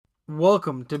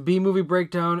Welcome to B Movie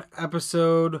Breakdown,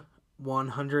 episode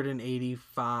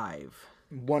 185.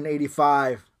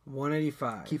 185.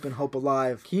 185. Keeping hope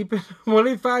alive.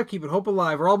 185, keeping hope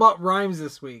alive. We're all about rhymes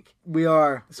this week. We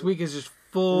are. This week is just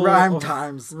full Rhyme of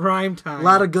times. Rhyme time. A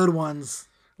lot of good ones.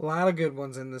 A lot of good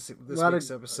ones in this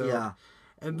week's episode. Yeah.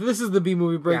 And this is the B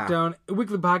Movie Breakdown, a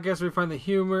weekly podcast where we find the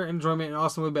humor, enjoyment, and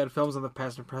awesomely bad films on the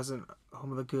past and present,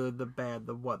 home of the good, the bad,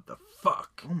 the what the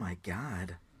fuck. Oh my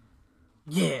god.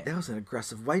 Yeah. That was an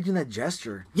aggressive. Why are you doing that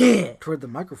gesture? Yeah. Toward the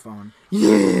microphone.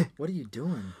 Yeah. What are you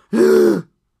doing? Oh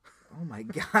my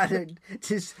god.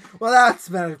 That's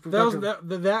been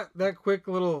that quick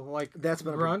little that's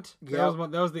been grunt.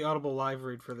 Yep. That was the Audible live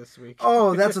read for this week.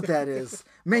 Oh, that's what that is.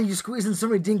 Man, you squeeze in so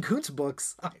many Dean Koontz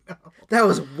books. I know. That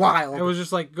was wild. It was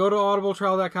just like, go to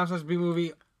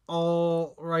audibletrial.com/bmovie,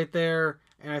 all right there.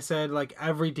 And I said, like,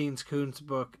 every Dean Koontz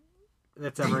book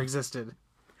that's ever existed.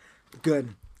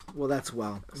 Good. Well, that's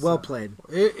well played.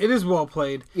 It is well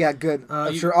played. Yeah, good.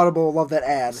 I'm sure Audible will love that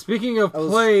ad. Speaking of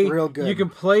play, real good. You can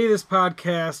play this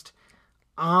podcast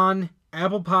on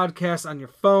Apple Podcasts on your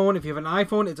phone. If you have an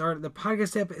iPhone, the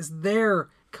podcast app is there.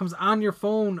 It comes on your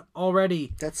phone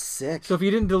already. That's sick. So if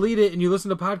you didn't delete it and you listen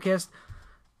to podcast,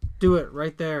 do it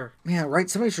right there. Man,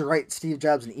 somebody should write Steve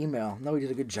Jobs an email. No, he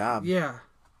did a good job. Yeah.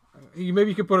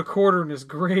 Maybe you could put a quarter in his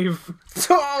grave.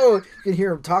 So you can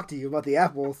hear him talk to you about the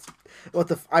Apple, about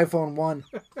the iPhone 1.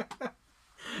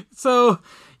 So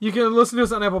you can listen to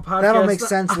us on Apple Podcasts. That'll make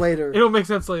sense later. It'll make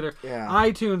sense later. Yeah.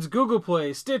 iTunes, Google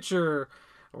Play, Stitcher.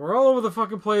 We're all over the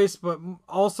fucking place, but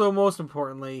also, most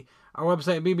importantly, our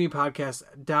website,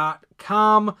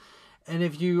 bbpodcast.com. And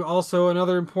if you also,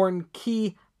 another important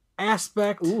key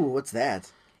aspect. Ooh, what's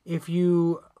that? If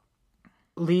you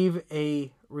leave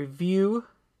a review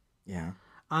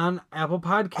on Apple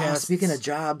Podcasts. Oh, speaking of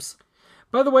jobs.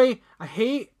 By the way, I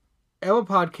hate Apple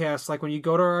Podcasts, like when you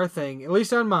go to our thing, at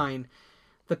least on mine,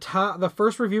 the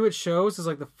first review it shows is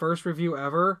like the first review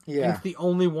ever. Yeah. And it's the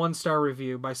only 1-star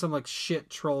review by some like shit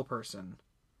troll person.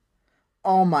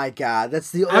 Oh my god,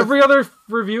 that's the every other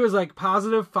review is like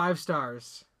positive 5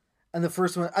 stars. And the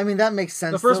first one, I mean, that makes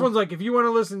sense. The first one's like, if you want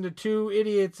to listen to 2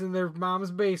 idiots in their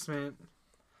mom's basement,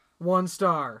 1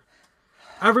 star.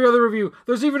 Every other review,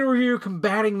 there's even a review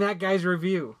combating that guy's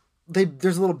review.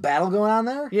 There's a little battle going on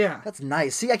there? Yeah. That's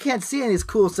nice. See, I can't see any of this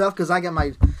cool stuff because I got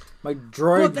my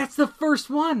Droid. But that's the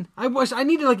first one. I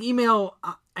need to like email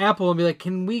Apple and be like,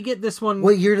 can we get this one?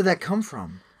 What year did that come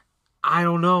from? I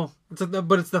don't know.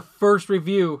 But it's the first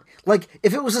review. Like,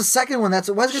 if it was the second one, why is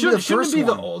it going to be the first one? Shouldn't it be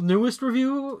the newest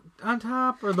review on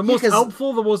top? Or the most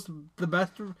helpful, the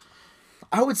best?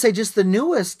 I would say just the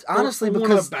newest, honestly, or because...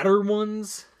 one of the better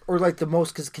ones. Or like the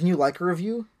most, because can you like a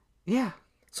review? Yeah.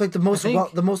 It's like the most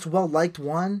well-liked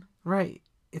one. Right.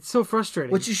 It's so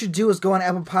frustrating. What you should do is go on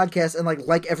Apple Podcasts and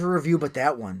like every review but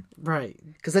that one. Right.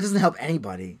 Because that doesn't help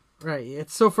anybody. Right.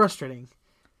 It's so frustrating.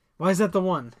 Why is that the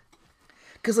one?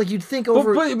 Because like you'd think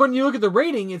over... But when you look at the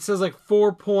rating, it says like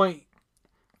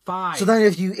 4.5. So then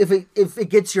if it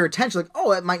gets your attention, like,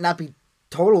 oh, it might not be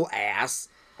total ass.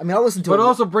 I mean, I'll listen to it. But it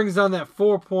also brings down that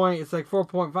 4 point. It's like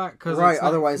 4.5 because right. It's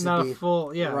otherwise, not it'd be a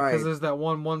full. Yeah, right. Because there's that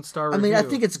 1-star review. I mean, I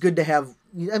think it's good to have.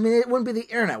 I mean, it wouldn't be the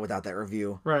internet without that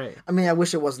review. Right. I mean, I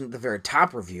wish it wasn't the very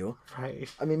top review. Right.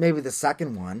 I mean, maybe the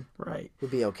second one. Right.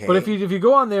 Would be okay. But if you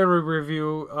go on there and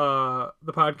review the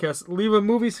podcast, leave a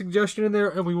movie suggestion in there,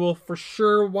 and we will for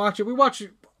sure watch it. We watch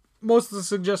most of the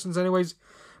suggestions anyways.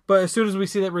 But as soon as we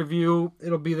see that review,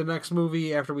 it'll be the next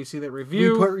movie after we see that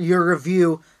review. We put your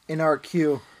review in our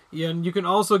queue. Yeah, and you can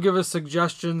also give us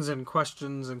suggestions and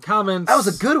questions and comments. That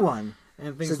was a good one.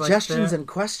 And things suggestions like that. and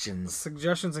questions.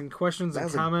 Suggestions and questions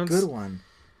and comments. That was a good one.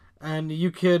 And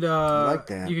you could I like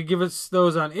that. You could give us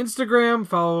those on Instagram.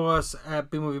 Follow us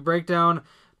at B Movie Breakdown,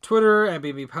 Twitter at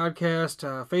BB Podcast,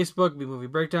 Facebook B Movie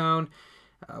Breakdown,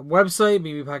 website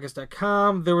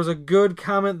bbpodcast.com. There was a good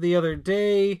comment the other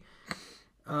day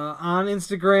on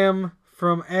Instagram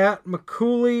from at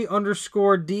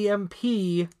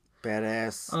McCooley_DMP.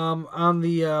 Badass. On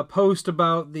the post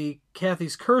about the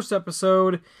Kathy's Curse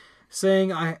episode,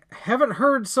 saying, I haven't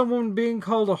heard someone being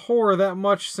called a whore that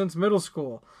much since middle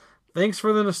school. Thanks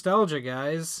for the nostalgia,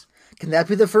 guys. Can that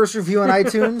be the first review on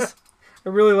iTunes? I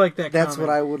really like that That's comment.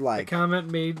 what I would like. The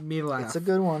comment made me laugh. It's a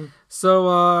good one. So,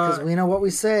 because we know what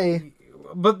we say.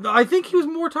 But I think he was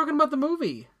more talking about the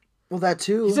movie. Well, that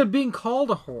too. He said being called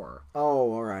a whore.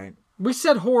 Oh, all right. We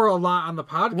said whore a lot on the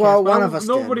podcast. Well, one of us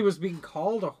Nobody did. was being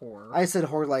called a whore. I said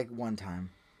whore like one time.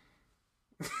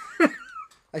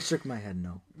 I shook my head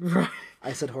no. Right.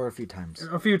 I said whore a few times.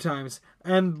 A few times.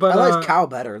 But I liked cow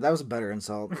better. That was a better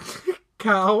insult.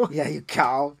 Cow. Yeah, you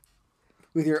cow.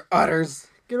 With your udders.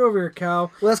 Get over here,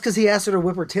 cow. Well, that's because he asked her to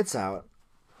whip her tits out.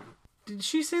 Did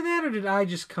she say that, or did I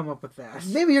just come up with that?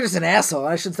 Maybe you're just an asshole.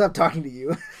 I should stop talking to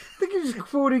you. I think you're just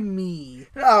quoting me.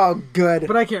 Oh, good.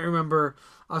 But I can't remember.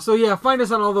 So yeah, find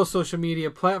us on all those social media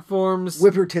platforms.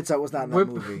 Whip Your Tits Out was not in that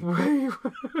movie.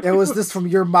 It was this from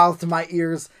your mouth to my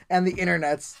ears and the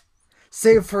internet's.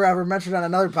 Saved forever, mentioned on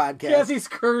another podcast. Cassie's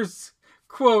curse,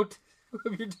 quote,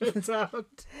 whip your tits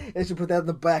out. They should put that in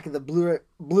the back of the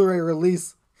Blu-ray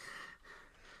release.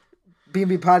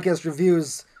 B&B Podcast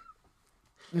Reviews.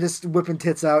 Just whipping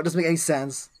tits out. Doesn't make any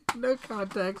sense. No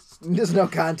context. There's no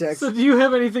context. So do you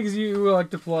have any things you would like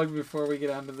to plug before we get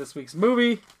on to this week's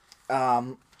movie?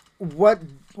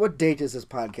 What date does this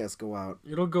podcast go out?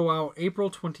 It'll go out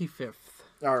April 25th.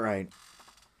 All right.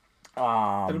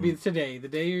 That'll be today, the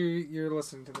day you're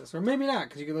listening to this. Or maybe not,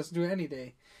 because you can listen to it any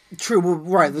day. True. Well,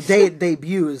 right. The day it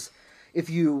debuts. If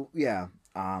you, yeah.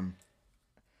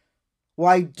 Well,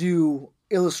 I do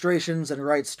illustrations and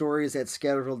write stories at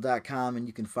Scatterville.com, and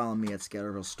you can follow me at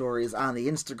Scatterville Stories on the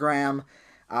Instagram.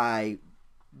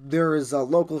 There is a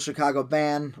local Chicago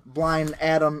band, Blind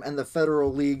Adam and the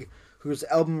Federal League, whose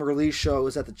album release show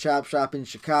is at the Chop Shop in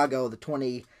Chicago the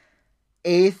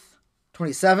 28th,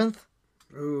 27th.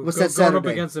 Ooh, What's that Saturday? Going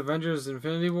up against Avengers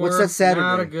Infinity War? What's that Saturday?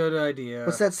 Not a good idea.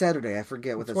 What's that Saturday? I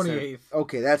forget what that's. 28th.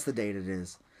 Okay, that's the date it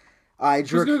is.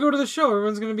 Who's going to go to the show?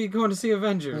 Everyone's going to be going to see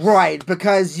Avengers. Right,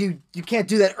 because you can't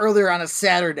do that earlier on a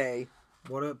Saturday.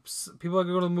 What if people like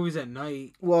to go to the movies at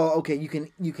night? Well, okay, you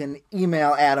can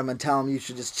email Adam and tell him you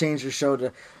should just change your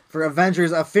show for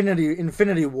Avengers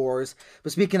Infinity Wars.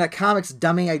 But speaking of comics,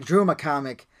 dummy, I drew him a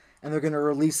comic, and they're going to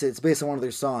release it. It's based on one of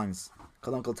their songs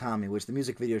called Uncle Tommy, which the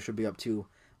music video should be up too.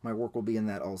 My work will be in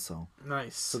that also.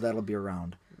 Nice. So that'll be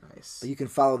around. Nice. But you can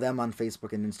follow them on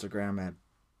Facebook and Instagram at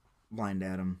Blind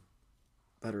Adam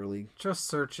Federal League. Just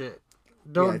search it.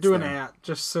 Don't do an at.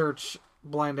 Just search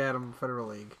Blind Adam Federal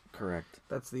League. Correct.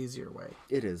 That's the easier way.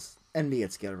 It is. And me at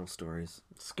Scatterville Stories.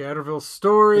 Scatterville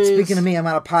Stories. But speaking of me, I'm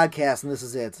on a podcast, and this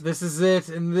is it. This is it.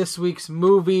 And this week's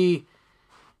movie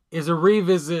is a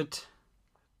revisit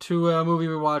to a movie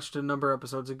we watched a number of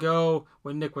episodes ago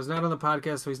when Nick was not on the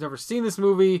podcast, so he's never seen this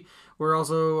movie. We're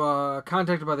also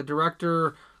contacted by the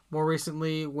director more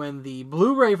recently when the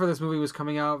Blu-ray for this movie was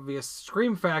coming out via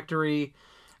Scream Factory.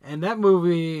 And that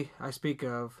movie I speak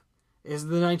of is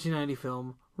the 1990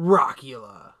 film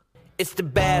Rockula. It's the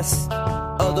best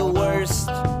of the worst.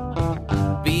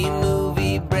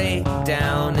 B-movie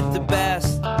breakdown. It's the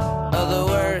best of the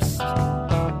worst.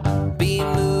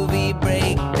 B-movie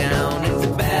breakdown. It's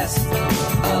the best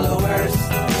of the worst.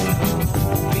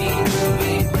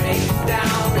 B-movie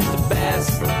breakdown. It's the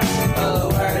best of the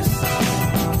worst.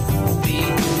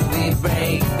 B-movie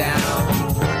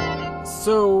breakdown.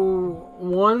 So,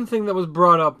 one thing that was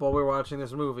brought up while we were watching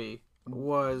this movie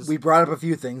was... We brought up a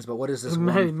few things, but what is this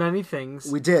one? Many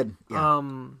things. We did. Yeah.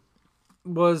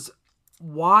 Was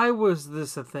why was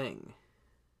this a thing?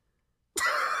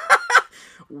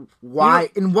 Why?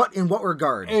 In what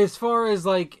regard? As far as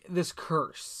like this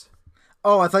curse.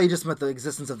 Oh, I thought you just meant the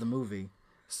existence of the movie.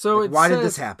 So like, why did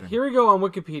this happen? Here we go on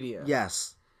Wikipedia.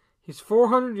 Yes. He's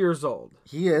 400 years old.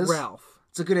 He is. Ralph.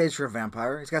 It's a good age for a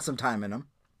vampire. He's got some time in him.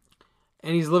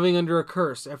 And he's living under a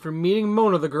curse. After meeting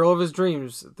Mona, the girl of his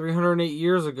dreams, 308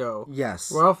 years ago,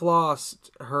 yes, Ralph lost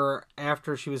her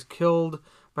after she was killed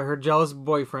by her jealous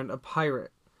boyfriend, a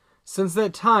pirate. Since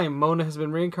that time, Mona has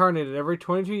been reincarnated every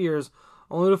 22 years,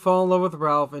 only to fall in love with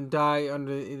Ralph and die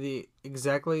under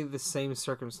exactly the same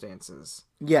circumstances.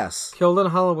 Yes. Killed on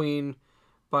Halloween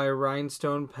by a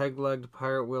rhinestone, peg-legged,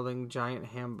 pirate-wielding giant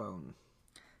ham bone.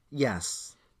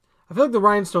 Yes. I feel like the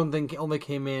rhinestone thing only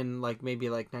came in maybe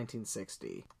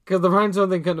 1960. Because the rhinestone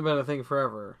thing couldn't have been a thing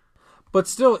forever. But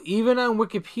still, even on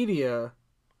Wikipedia,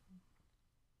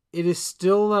 it is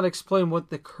still not explained what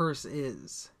the curse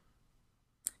is.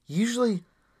 Usually,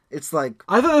 it's like...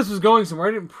 I thought this was going somewhere.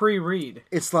 I didn't pre-read.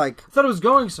 It's like... I thought it was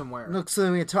going somewhere. Look, so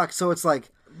we talk. So it's like...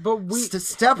 But we...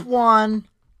 Step one,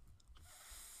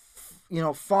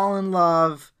 fall in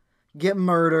love, get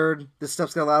murdered. This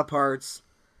stuff's got a lot of parts.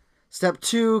 Step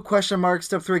 2, question mark.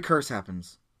 Step 3, curse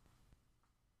happens.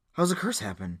 How does a curse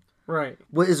happen? Right.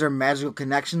 What, is there magical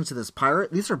connections to this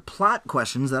pirate? These are plot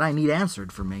questions that I need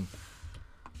answered for me.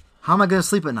 How am I going to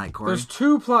sleep at night, Corey? There's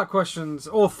 2 plot questions.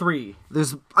 Oh, 3.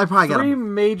 I probably got 3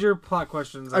 major plot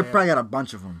questions. I probably got a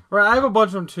bunch of them. Right, I have a bunch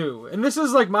of them too. And this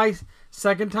is my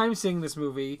second time seeing this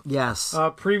movie. Yes.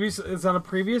 It's on a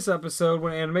previous episode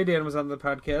when Anime Dan was on the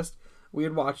podcast. We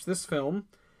had watched this film.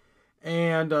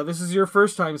 And this is your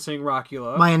first time seeing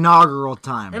Rockula. My inaugural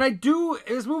time. And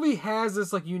this movie has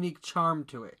this like unique charm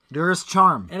to it. There is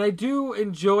charm. And I do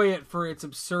enjoy it for its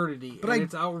absurdity and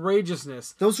its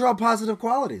outrageousness. Those are all positive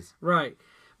qualities. Right.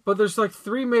 But there's like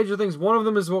three major things. One of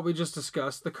them is what we just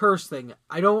discussed, the curse thing.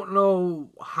 I don't know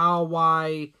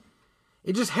why.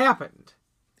 It just happened.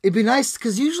 It'd be nice,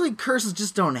 because usually curses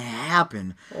just don't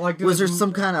happen. Like, was there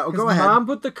some kind of... Oh, go ahead. Mom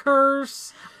put the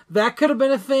curse... That could have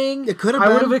been a thing. It could have I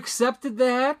been. would have accepted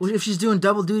that. Well, if she's doing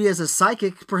double duty as a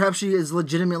psychic, perhaps she is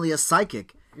legitimately a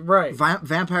psychic. Right.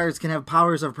 Vampires can have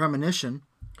powers of premonition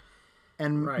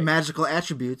and Right. magical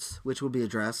attributes, which will be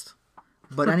addressed.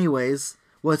 But anyways,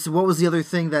 what was the other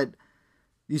thing that...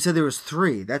 You said there was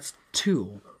 3. That's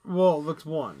 2. Well, that's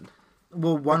one.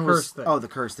 Well, one was... curse thing. Oh, the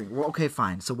curse thing. Well, okay,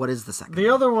 fine. So what is the second The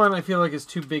one? other one I feel like is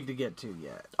too big to get to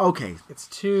yet. Okay. It's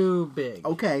too big.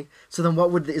 Okay. So then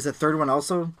is the third one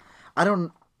also...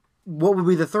 What would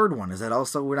be the third one? Is that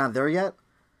also... We're not there yet?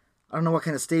 I don't know what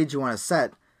kind of stage you want to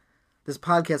set. This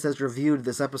podcast has reviewed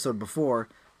this episode before,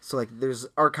 so like there's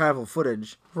archival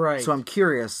footage. Right. So I'm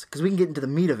curious, because we can get into the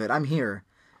meat of it. I'm here.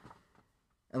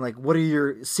 And like, what are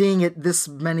your... Seeing it this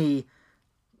many...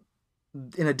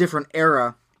 In a different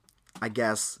era, I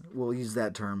guess, we'll use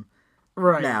that term.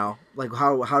 Right. Now. Like,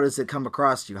 how does it come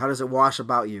across you? How does it wash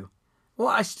about you? Well,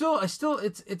 I still,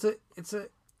 it's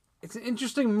an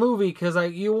interesting movie because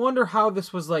you wonder how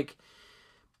this was like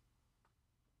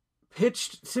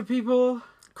pitched to people.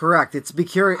 Correct. I'm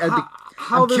This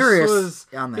curious was,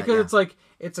 on that. because Yeah. it's like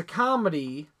it's a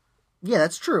comedy. Yeah,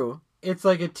 that's true. It's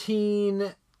like a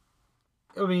teen.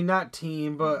 I mean, not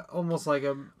teen, but almost like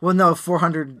a Well, no,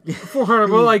 400. 400.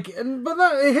 But like, but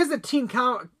it has a teen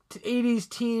 80s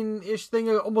teen-ish thing,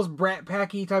 almost Brat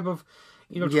Packy type of,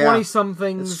 Yeah,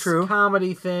 20-somethings it's true.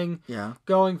 comedy thing. Yeah.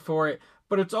 Going for it.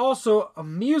 But it's also a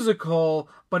musical,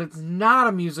 but it's not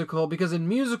a musical because in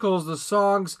musicals the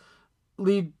songs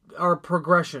are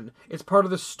progression. It's part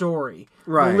of the story.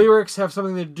 Right. The lyrics have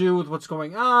something to do with what's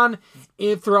going on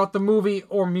throughout the movie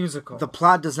or musical. The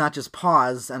plot does not just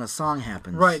pause and a song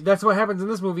happens. Right, that's what happens in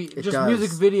this movie. Just does. music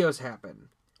videos happen.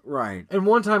 Right. And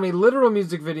one time a literal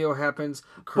music video happens,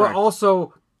 Correct. but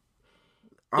also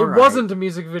All it right. wasn't a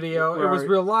music video. It was Right.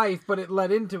 real life, but it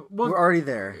led into... Well, We're already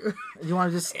there. You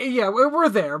want to just... yeah, we're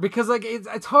there because like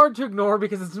it's hard to ignore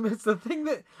because it's the thing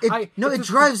that It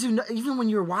drives you... Even when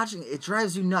you're watching it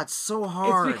drives you nuts so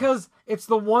hard. It's because it's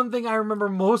the one thing I remember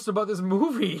most about this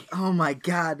movie. Oh my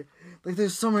god. Like,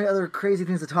 there's so many other crazy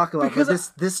things to talk about. Because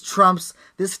but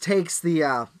this takes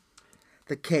the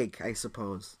cake, I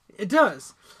suppose. It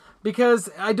does. Because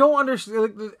I don't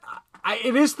understand...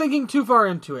 it is thinking too far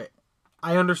into it.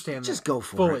 I understand Just that. go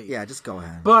for fully. it. Yeah, just go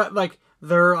ahead. But, like,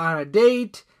 they're on a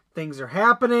date. Things are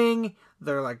happening.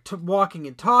 They're, like, walking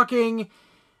and talking.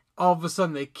 All of a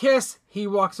sudden they kiss. He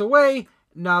walks away.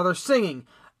 Now they're singing.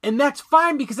 And that's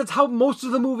fine because that's how most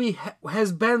of the movie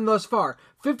has been thus far.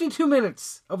 52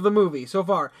 minutes of the movie so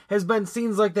far has been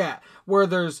scenes like that. Where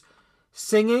there's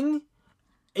singing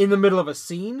in the middle of a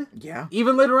scene. Yeah.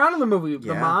 Even later on in the movie,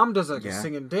 the Yeah. mom does like a Yeah.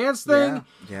 sing and dance thing.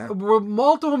 Yeah.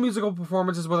 Multiple musical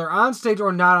performances, whether on stage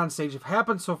or not on stage, have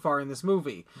happened so far in this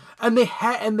movie, and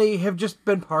they have just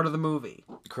been part of the movie.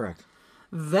 Correct.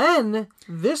 Then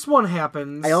this one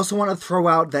happens. I also want to throw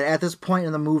out that at this point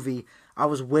in the movie, I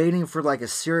was waiting for like a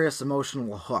serious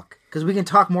emotional hook. Because we can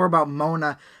talk more about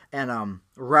Mona and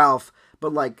Ralph,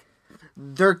 but like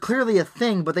they're clearly a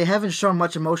thing, but they haven't shown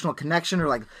much emotional connection or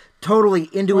like totally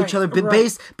into each other.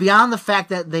 Based beyond the fact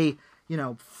that they,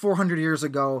 400 years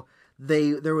ago,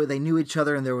 they knew each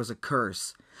other and there was a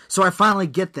curse. So I finally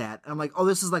get that. I'm like, oh,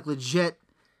 this is like legit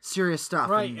serious stuff.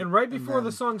 Right, and right before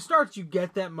the song starts, you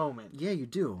get that moment. Yeah, you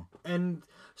do. And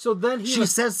so then She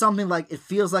says something like, "It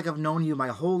feels like I've known you my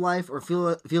whole life," or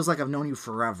 "feels like I've known you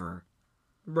forever."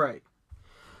 Right.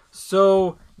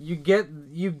 So you get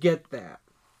that.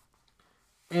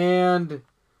 And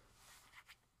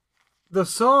the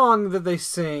song that they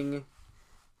sing,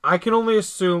 I can only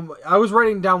assume... I was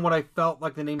writing down what I felt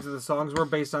like the names of the songs were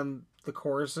based on the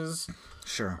choruses.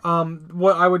 Sure.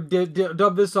 What I would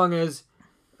dub this song as,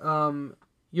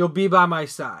 You'll Be By My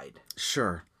Side.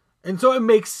 Sure. And so it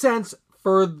makes sense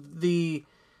for the,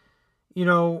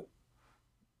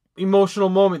 emotional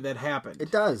moment that happened.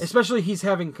 It does. Especially he's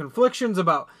having conflictions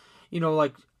about,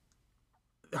 like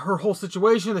her whole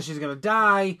situation, that she's going to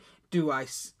die.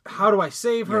 How do I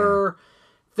save her?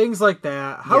 Things like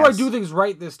that. How do I do things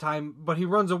right this time? But he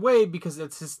runs away because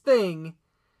it's his thing.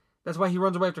 That's why he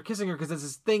runs away after kissing her, because it's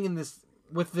his thing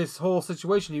with this whole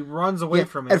situation. He runs away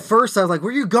from it. At first, I was like,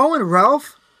 "Where you going,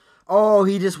 Ralph?" Oh,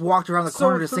 he just walked around the So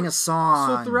corner to thr- sing a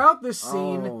song. So throughout this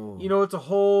scene, Oh. it's a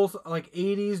whole like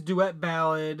 80s duet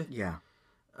ballad. Yeah.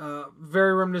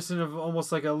 Very reminiscent of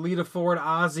almost like a Lita Ford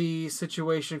Ozzy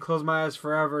situation, Close My Eyes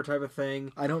Forever type of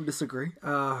thing. I don't disagree.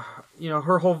 Her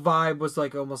whole vibe was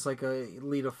like almost like a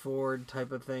Lita Ford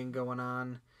type of thing going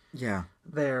on Yeah.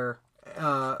 there.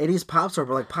 80s pop star,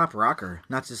 but like pop rocker,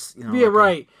 not just, Yeah, like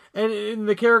right. And in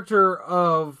the character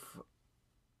of,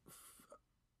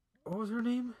 what was her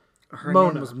name? Her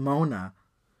Mona. name was Mona.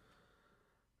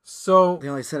 So They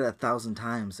only said it 1,000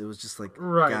 times. It was just like,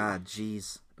 Right. God,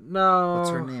 jeez. no,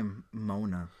 What's her name?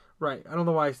 Mona. Right. I don't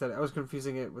know why I said it. I was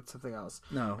confusing it with something else.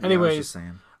 No. yeah, I was Anyways, just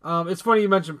saying. It's funny you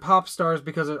mentioned pop stars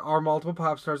because there are multiple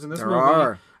pop stars in this There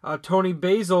movie. are. Tony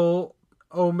Basil,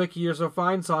 "Oh Mickey, You're So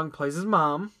Fine" song plays his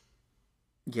mom.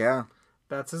 Yeah.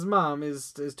 That's his mom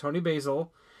is Tony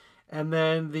Basil, and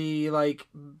then the like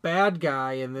bad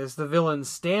guy in this, the villain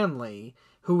Stanley,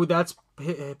 who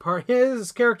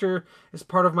his character is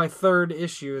part of my third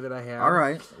issue that I have. All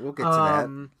right. We'll get to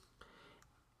that.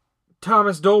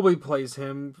 Thomas Dolby plays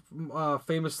him,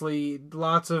 famously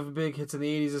lots of big hits in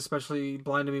the 80s, especially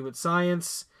Blinded Me with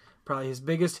Science, probably his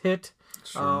biggest hit.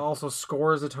 Sure. Also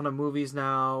scores a ton of movies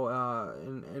now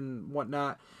and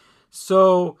whatnot.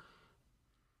 So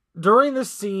during this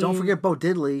scene... Don't forget Bo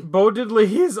Diddley. Bo Diddley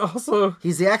is also...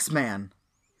 He's the X-Man.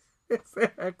 It's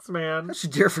the X-Man. How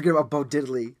should you dare forget about Bo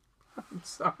Diddley? I'm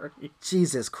sorry.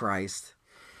 Jesus Christ.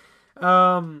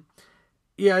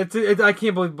 Yeah, I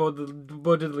can't believe Bo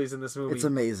Diddley's in this movie. It's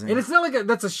amazing. And it's not like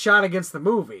that's a shot against the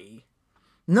movie.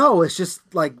 No, it's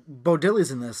just like Bo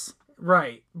Diddley's in this.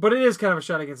 Right. But it is kind of a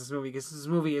shot against this movie because this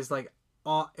movie is like,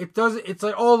 it's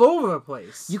like all over the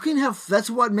place. You can have, that's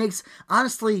what makes,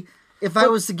 honestly, if I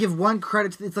was to give one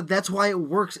credit, it's like that's why it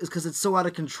works, is because it's so out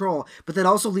of control. But that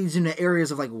also leads into areas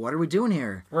of like, what are we doing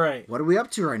here? Right. What are we up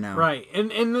to right now? Right.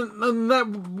 And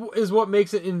that is what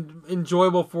makes it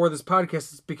enjoyable for this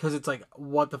podcast, is because it's like,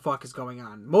 what the fuck is going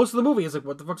on? Most of the movie is like,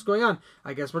 what the fuck's going on?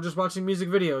 I guess we're just watching music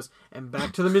videos. And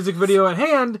back to the music video at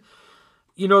hand,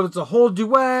 it's a whole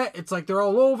duet. It's like they're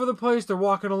all over the place. They're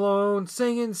walking alone,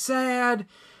 singing, sad.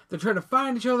 They're trying to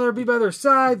find each other, be by their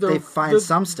side. They find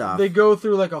some stuff. They go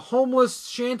through like a homeless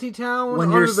shanty town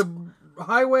under the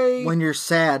highway. When you're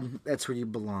sad, that's where you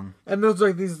belong. And there's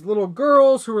like these little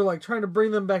girls who are like trying to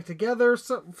bring them back together.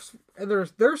 And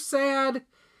they're sad.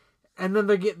 And then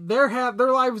they get their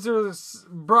lives are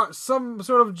brought some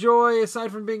sort of joy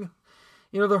aside from being,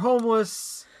 they're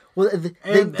homeless. Well,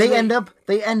 they end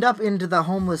up into the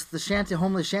homeless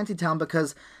shanty town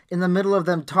because in the middle of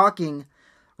them talking,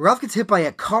 Ralph gets hit by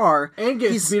a car. And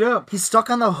gets beat up. He's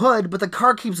stuck on the hood, but the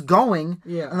car keeps going.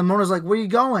 Yeah. And the Mona's like, where are you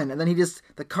going? And then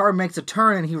the car makes a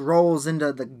turn and he rolls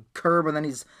into the curb and then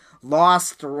he's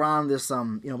lost around this,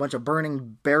 bunch of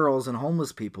burning barrels and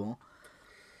homeless people.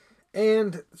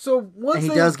 And so he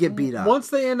does get beat up. Once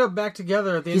they end up back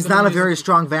together at the end He's of the not a music, very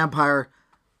strong vampire,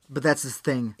 but that's his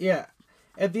thing. Yeah.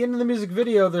 At the end of the music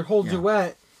video, their whole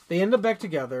duet, they end up back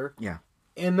together. Yeah.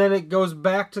 And then it goes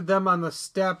back to them on the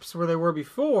steps where they were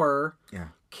before,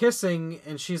 kissing,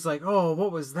 and she's like, oh,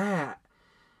 what was that?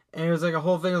 And it was like a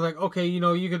whole thing of like, okay,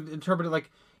 you could interpret it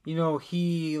like,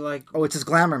 he like... Oh, it's his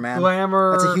glamour, man.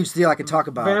 Glamour. That's a huge deal I could talk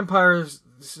about. Vampires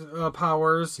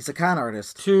powers. He's a con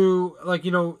artist. To, like,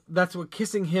 that's what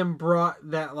kissing him brought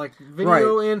that, like,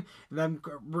 video in. And then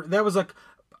that was like,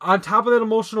 on top of that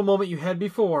emotional moment you had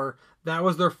before... That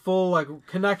was their full like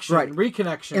connection,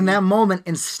 reconnection. In that moment,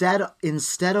 instead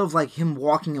of like him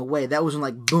walking away, that was when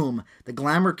like boom, the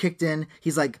glamour kicked in.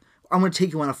 He's like, I'm gonna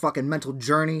take you on a fucking mental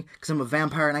journey because I'm a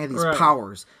vampire and I have these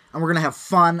powers, and we're gonna have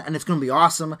fun and it's gonna be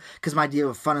awesome. Because my idea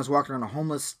of fun is walking around a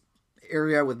homeless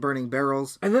area with burning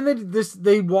barrels. And then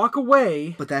they walk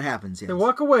away. But that happens. Yes. They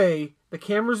walk away. The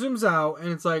camera zooms out, and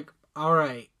it's like, all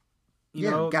right,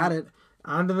 got it.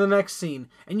 On to the next scene.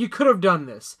 And you could have done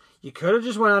this. You could have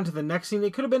just went on to the next scene.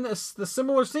 It could have been the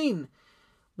similar scene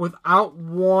without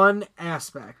one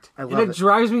aspect. It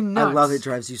drives me nuts. I love it.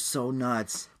 Drives you so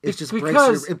nuts. It just breaks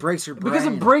your brain. Because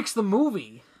it breaks the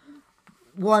movie.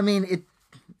 Well, I mean,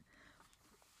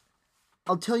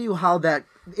 I'll tell you how that...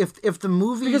 If the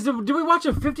movie... Because do we watch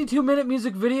a 52-minute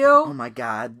music video? Oh my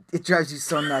God. It drives you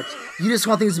so nuts. You just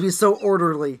want things to be so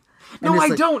orderly. No, I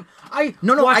don't. I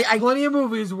watch plenty of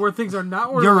movies where things are not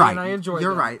orderly, you're right. And I enjoy them.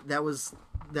 You're right. That was.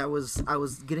 I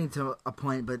was getting to a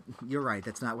point, but you're right.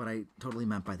 That's not what I totally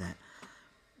meant by that.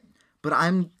 But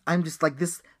I'm just like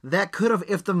this. That could have,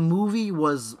 if the movie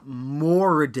was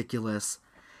more ridiculous,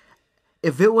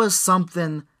 if it was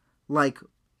something like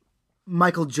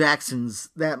Michael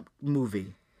Jackson's that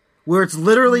movie, Where it's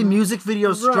literally music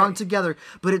videos strung Right. together,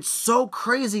 but it's so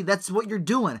crazy. That's what you're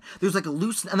doing. There's like a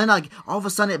loose, and then like all of a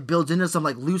sudden it builds into some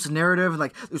like loose narrative, and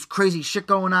like there's crazy shit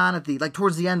going on at the like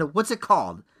towards the end of what's it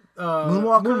called?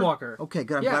 Moonwalker. Okay,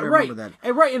 good. I'm Yeah, glad I right. remember that.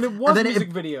 And right, and it was And then music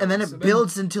it, videos. and then it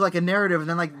builds into like a narrative, and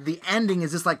then like the ending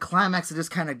is just like climax. It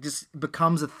just kind of just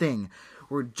becomes a thing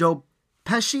where Joe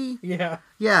Pesci, Yeah.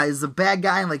 is the bad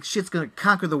guy, and like shit's gonna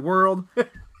conquer the world,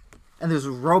 and there's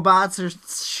robots or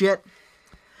shit.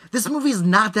 This movie is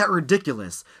not that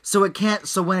ridiculous, so it can't.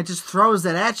 So when it just throws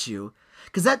that at you,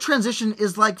 because that transition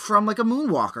is like from like a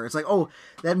Moonwalker. It's like, oh,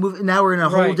 that movie. Now we're in a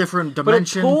whole Right. different But it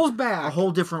dimension, pulls back. a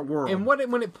whole different world. And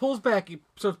when it pulls back, it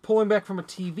starts pulling back from a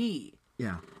TV.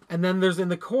 yeah, And then there's in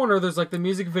the corner, there's like the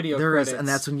music video there is, credits. and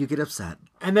that's when you get upset.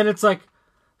 And then it's like,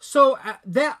 so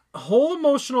that whole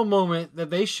emotional moment that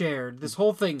they shared, this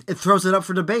whole thing. It throws it up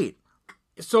for debate.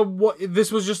 So what?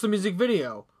 This was just a music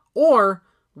video, or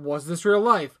was this real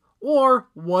life, or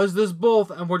was this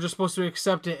both? And we're just supposed to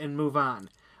accept it and move on,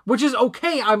 which is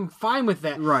okay. I'm fine with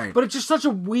that. Right. But it's just such a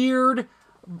weird.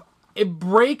 It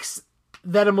breaks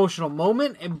that emotional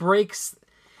moment. It breaks.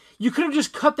 You could have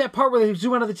just cut that part where they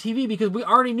zoom out of the TV because we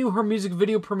already knew her music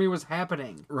video premiere was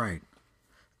happening. Right.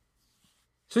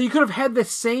 So you could have had the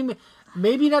same,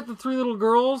 maybe not the three little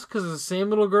girls, because it's the same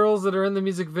little girls that are in the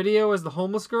music video as the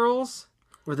homeless girls.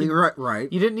 Were they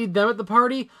right? You didn't need them at the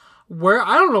party. Where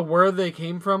I don't know where they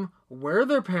came from, where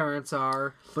their parents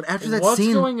are. But after that what's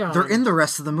scene, going on. they're in the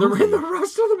rest of the movie. They're in the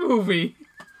rest of the movie.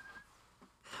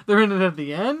 They're in it at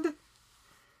the end,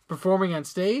 performing on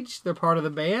stage. They're part of the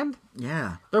band.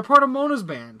 Yeah. They're part of Mona's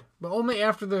band, but only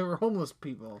after they were homeless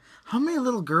people. How many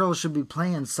little girls should be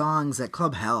playing songs at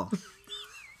Club Hell?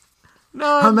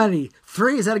 No, How many?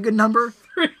 3? Is that a good number?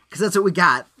 3. Because that's what we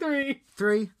got. 3.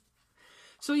 3.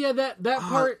 So yeah, that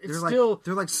part they're it's like, still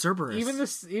they're like Cerberus. even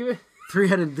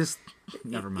 3-headed. This.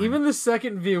 Never mind. even the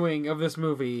second viewing of this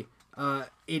movie,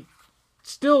 it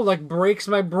still like breaks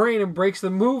my brain and breaks the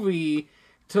movie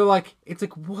to like it's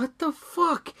like what the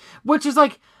fuck, which is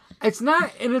like it's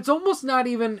not, and it's almost not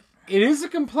even. It is a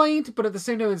complaint, but at the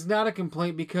same time, it's not a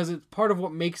complaint because it's part of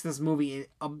what makes this movie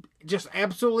just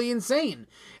absolutely insane.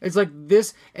 It's like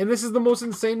this, and this is the most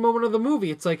insane moment of the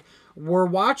movie. It's like we're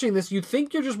watching this. You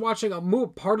think you're just watching a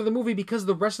part of the movie because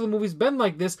the rest of the movie's been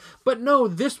like this, but no,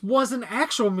 this was an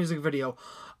actual music video.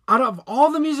 Out of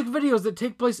all the music videos that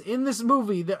take place in this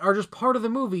movie that are just part of the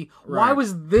movie, why Right.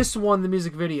 was this one the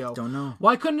music video? Don't know.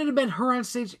 Why couldn't it have been her on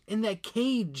stage in that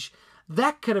cage?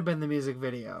 That could have been the music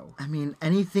video. I mean,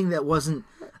 anything that wasn't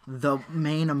the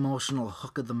main emotional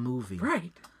hook of the movie.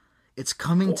 Right. It's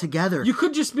coming together. You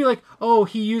could just be like, oh,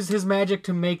 he used his magic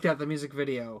to make that the music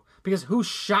video. Because who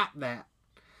shot that?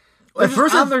 They're At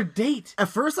first, on their date. At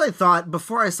first, I thought,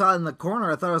 before I saw it in the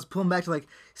corner, I thought I was pulling back to like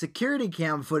security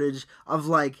cam footage of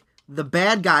like the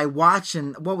bad guy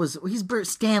watching. He's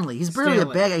Stanley. He's barely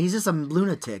Stanley. a bad guy. He's just a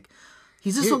lunatic.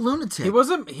 He's just a lunatic. He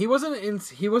wasn't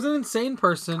an insane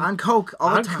person. on coke all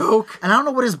On the time. coke. And I don't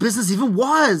know what his business even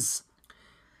was.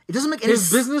 It doesn't make any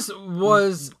His business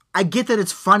was I get that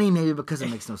it's funny maybe because it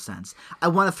makes no sense. I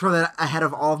want to throw that ahead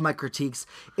of all of my critiques.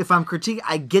 If I'm critiquing,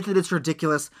 I get that it's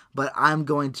ridiculous, but I'm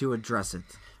going to address it.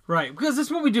 right because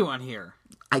that's what we do on here.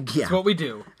 Yeah, It's what we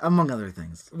do. among other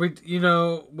things.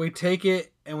 We take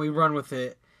it and we run with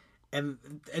it. And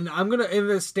I'm gonna in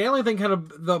the Stanley thing, kind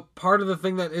of the part of the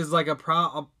thing that is like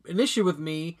an issue with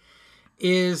me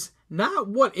is not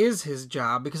what is his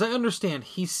job, because I understand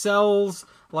he sells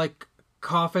like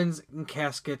coffins and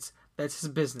caskets. That's his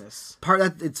business,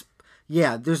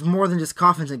 There's more than just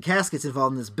coffins and caskets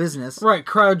involved in this business. right?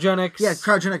 Cryogenics, Yeah,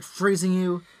 cryogenic freezing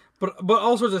you. but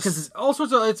all sorts of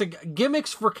it's like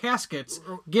gimmicks for caskets,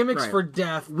 gimmicks Right. for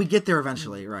death, We get there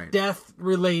eventually, right? death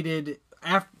related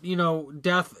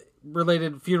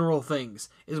funeral things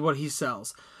is what he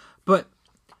sells. But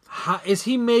how, is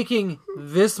he making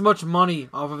this much money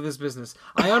off of this business?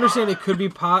 I understand it could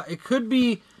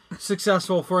be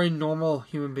successful for a normal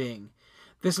human being.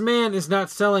 This man is not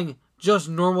selling just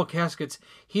normal caskets.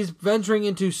 He's venturing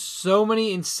into so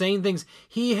many insane things.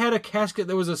 He had a casket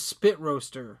that was a spit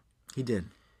roaster. He did.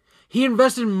 He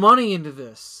invested money into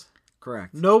this.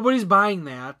 Correct. Nobody's buying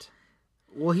that.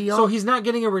 Well, So he's not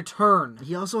getting a return.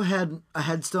 he also had a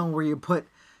headstone where you put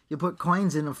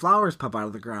coins in and flowers pop out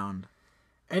of the ground.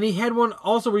 And he had one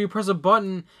also where you press a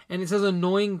button and it says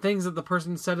annoying things that the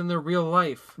person said in their real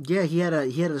life. Yeah, he had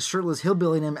a shirtless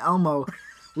hillbilly named Elmo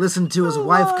listen to his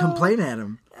wife complain at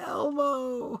him.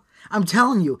 Elmo. I'm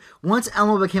telling you, once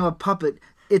Elmo became a puppet,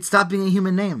 it stopped being a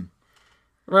human name.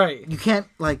 Right. You can't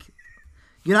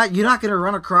you're not going to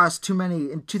run across too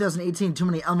many in 2018 too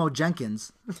many Elmo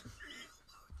Jenkins.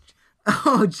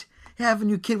 Hey, I have a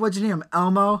new kid. What'd you name him?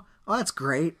 Elmo? Oh, that's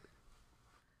great.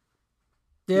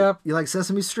 Yeah. You like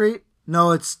Sesame Street?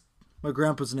 No, it's my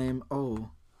grandpa's name.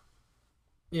 Oh.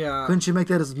 Yeah. Couldn't you make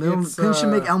that his middle? It's, Couldn't you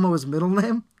make Elmo his middle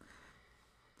name?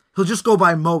 He'll just go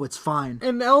by Mo. It's fine.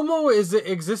 And Elmo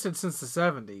existed since the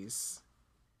 70s.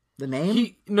 The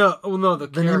name? The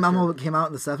character. name Elmo came out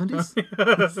in the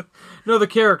 70s? No, the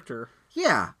character.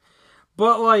 Yeah.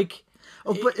 But like,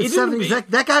 Oh, but it it's didn't 70s.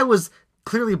 That guy was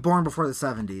clearly born before the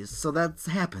 70s, so that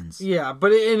happens. yeah,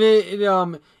 but it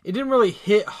didn't really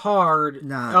hit hard.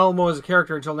 Nah. Elmo as a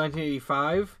character until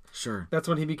 1985. Sure. That's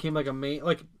when he became like a main.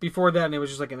 Like before that, and it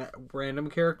was just like a random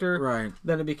character. Right.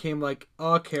 Then it became like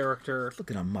a character.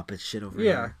 Look at a Muppet shit over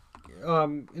Yeah. here.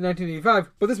 In 1985,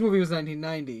 but this movie was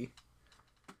 1990.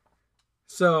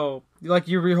 So, like,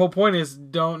 your whole point is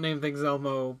don't name things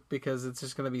Elmo because it's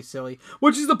just gonna be silly.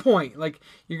 Which is the point. Like,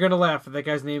 you're gonna laugh at that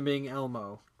guy's name being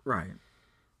Elmo. Right.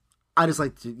 I just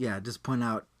like to, just point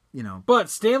out, But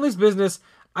Stanley's business,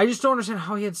 I just don't understand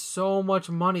how he had so much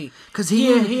money. because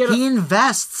he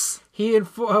invests. He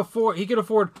could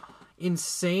afford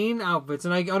insane outfits,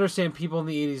 and I understand people in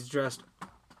the 80s dressed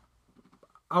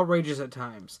outrageous at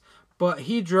times, but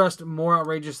he dressed more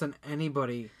outrageous than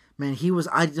anybody. Man, he was,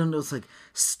 I don't know, it's like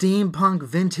steampunk,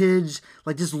 vintage,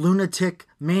 like this lunatic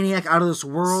maniac out of this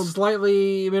world.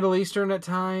 Slightly Middle Eastern at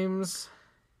times.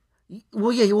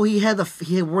 Well, yeah, he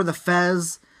wore the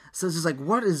fez. So it's just like,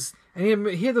 what is... And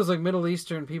he had those like Middle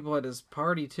Eastern people at his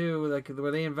party too. Like, were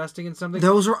they investing in something?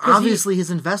 Those were obviously his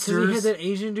Because investors. he had that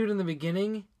Asian dude in the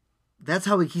beginning. That's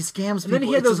how he scams people. And then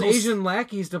he had It's those his whole Asian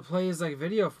lackeys to play his like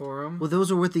video for him. Well,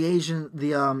 those are with the Asian,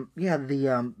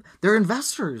 they're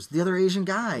investors. The other Asian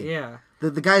guy. Yeah.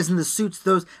 The guys in the suits,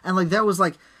 those, and like that was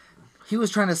like, he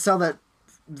was trying to sell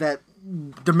that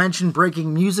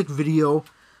dimension-breaking music video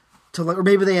to like, or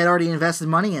maybe they had already invested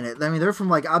money in it. I mean, they're from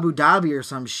like Abu Dhabi or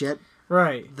some shit.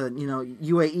 Right. The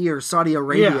UAE or Saudi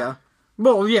Arabia. Yeah.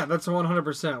 Well, yeah, that's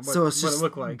 100%. So it's what just it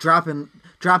looked like. dropping.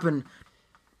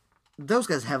 Those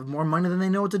guys have more money than they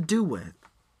know what to do with.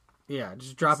 Yeah,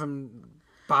 just dropping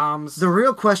bombs. The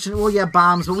real question, well, yeah,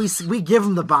 bombs, but we give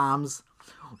them the bombs.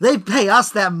 They pay us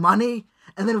that money,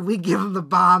 and then we give them the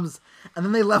bombs, and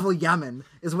then they level Yemen,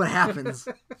 is what happens.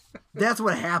 That's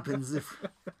what happens.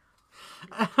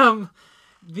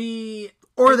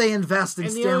 Or they invest in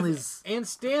Stanley's... And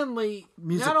Stanley,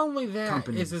 music not only that,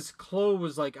 companies. is his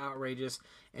clothes, like, outrageous,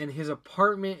 and his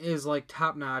apartment is, like,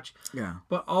 top-notch. Yeah.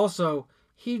 But also,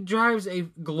 he drives a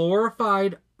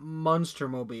glorified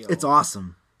Monstermobile. It's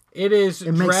awesome. It is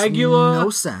It makes Dragula, no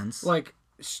sense. like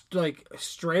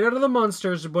straight out of the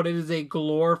Munsters, but it is a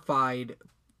glorified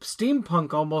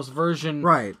steampunk almost version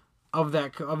Right. of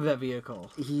that vehicle.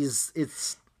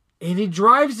 And he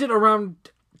drives it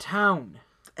around town.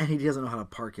 he doesn't know how to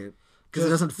park it. Because it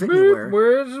Just, doesn't fit anywhere.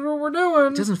 Where's what we're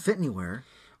doing? It doesn't fit anywhere.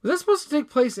 Was that supposed to take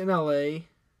place in L.A.?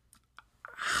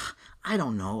 I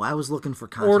don't know. I was looking for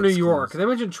context Or New York? clues. They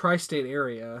mentioned tri-state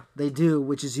area. They do,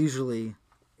 which is usually...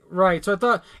 Right, so I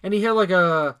thought... And he had like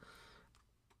a...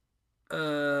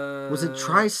 Was it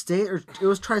tri-state? Or it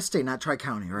was tri-state, not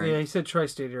tri-county, right? Yeah, he said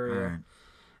tri-state area. Alright.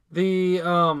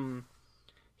 The,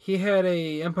 he had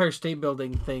a Empire State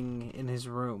Building thing in his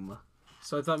room.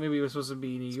 So I thought maybe it was supposed to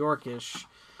be New Yorkish.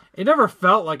 It never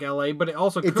felt like LA, but it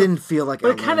also It didn't feel like But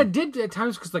LA. it kind of did at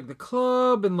times because like the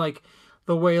club and like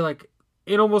the way like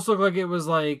it almost looked like it was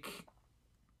like,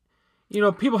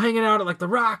 people hanging out at like the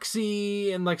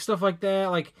Roxy and like stuff like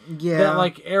that, like Yeah. that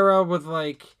like era with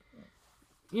like,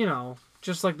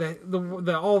 just like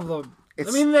the all the.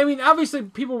 It's- I mean, obviously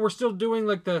people were still doing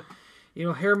like the,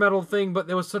 hair metal thing, but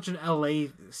there was such an LA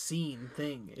scene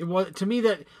thing. It was to me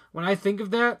that when I think of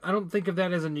that, I don't think of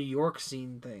that as a New York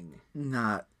scene thing.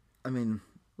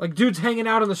 Like dudes hanging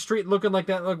out on the street looking like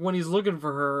that, like when he's looking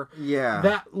for her. Yeah.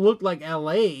 That looked like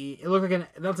L.A. It looked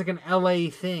like that's like an L.A.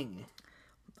 thing.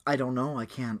 I don't know. I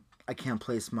can't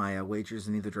place my wagers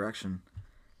in either direction.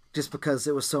 Just because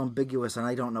it was so ambiguous and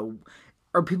I don't know.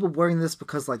 Are people wearing this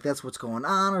because like that's what's going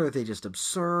on, or are they just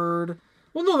absurd?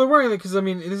 Well, no, they're wearing it because, I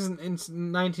mean, this isn't in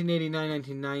 1989,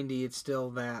 1990, it's still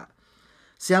that.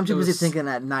 See, I'm too busy thinking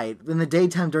at night. In the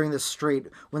daytime during the street,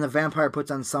 when the vampire puts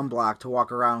on sunblock to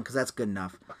walk around, because that's good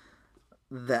enough,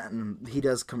 then he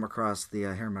does come across the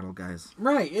hair metal guys.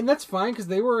 Right, and that's fine, because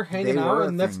they were hanging out,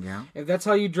 and if that's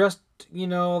how you dressed,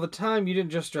 all the time, you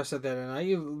didn't just dress like that at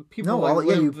night. People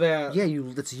lived that. Yeah,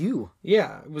 that's you.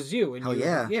 Yeah, it was you. And Hell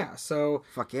yeah. Yeah, so...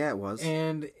 Fuck yeah, it was.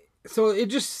 And... So it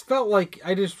just felt like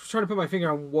I just was trying to put my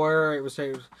finger on where it was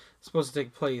supposed to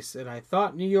take place. And I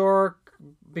thought New York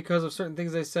because of certain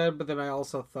things they said, but then I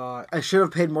also thought... I should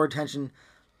have paid more attention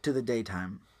to the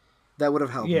daytime. That would have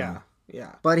helped me.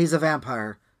 Yeah. But he's a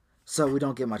vampire. So we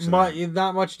don't get much of that.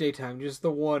 Not much daytime, just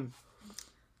the one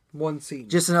scene.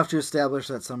 Just enough to establish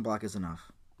that sunblock is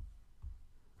enough.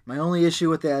 My only issue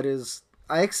with that is,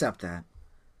 I accept that.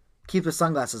 Keep the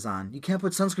sunglasses on. You can't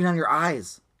put sunscreen on your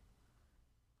eyes.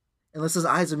 Unless his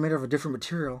eyes are made of a different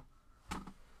material.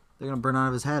 They're going to burn out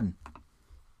of his head.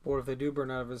 What if they do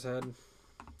burn out of his head?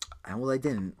 Well, they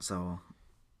didn't, so...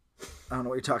 I don't know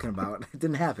what you're talking about. It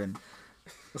didn't happen.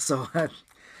 So...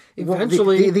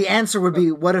 Eventually... the answer would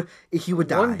be, what if he would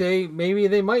die? One day, maybe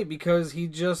they might, because he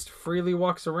just freely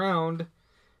walks around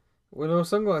with no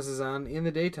sunglasses on in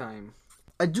the daytime.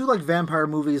 I do like vampire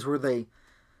movies where they...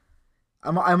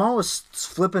 I'm always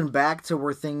flipping back to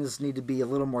where things need to be a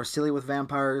little more silly with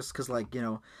vampires, because, like, you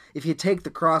know, if you take the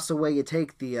cross away, you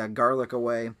take the garlic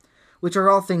away, which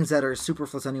are all things that are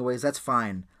superfluous anyways, that's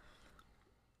fine.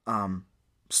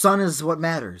 Sun is what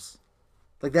matters.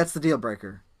 Like, that's the deal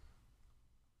breaker.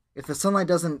 If the sunlight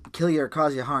doesn't kill you or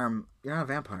cause you harm, you're not a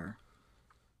vampire.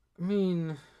 I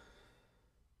mean...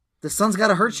 The sun's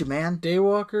gotta hurt you, man.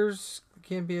 Daywalkers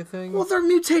can't be a thing? Well, they're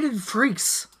mutated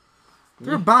freaks.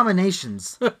 They're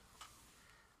abominations.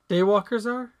 Daywalkers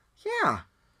are? Yeah.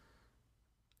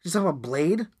 You talking about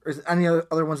Blade? Or any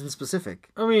other ones in specific?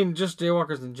 I mean, just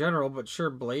Daywalkers in general, but sure,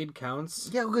 Blade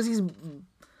counts. Yeah, because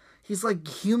he's like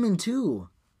human too.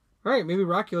 Right, maybe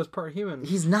Rockula's part human.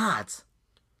 He's not.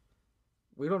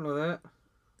 We don't know that.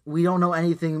 We don't know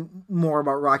anything more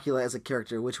about Rockula as a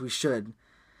character, which we should.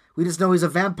 We just know he's a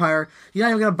vampire. You're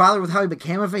not even going to bother with how he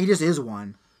became a vampire. He just is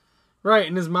one. Right,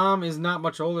 and his mom is not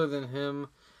much older than him.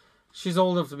 She's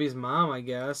old enough to be his mom, I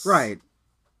guess. Right.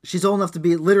 She's old enough to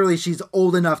be... Literally, she's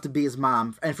old enough to be his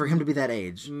mom, and for him to be that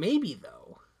age. Maybe,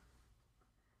 though.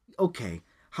 Okay.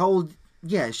 How old...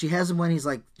 Yeah, she has him when she's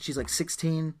like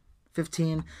 16,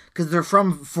 15. Because they're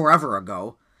from forever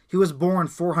ago. He was born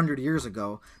 400 years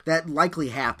ago. That likely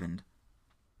happened.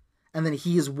 And then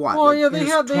he is what? Well, like yeah, they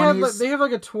have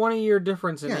like a 20-year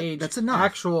difference in yeah, age. That's enough.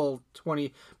 Actual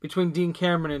 20 between Dean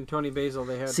Cameron and Tony Basil.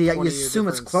 They had. See, you 20-year assume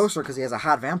difference. it's closer because he has a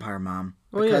hot vampire mom.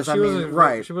 Well, because,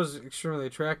 yeah, she was extremely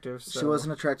attractive. So. She was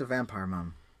an attractive vampire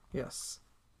mom. Yes,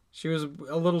 she was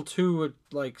a little too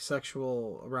like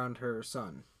sexual around her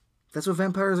son. That's what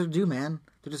vampires do, man.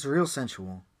 They're just real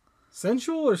sensual.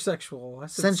 Sensual or sexual? I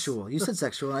said sensual. You said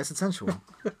sexual, and I said sensual.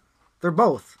 They're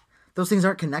both. Those things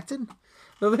aren't connected.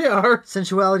 No, they are.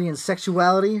 Sensuality and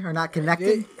sexuality are not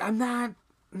connected. I'm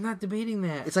not debating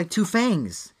that. It's like two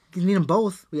fangs. You need them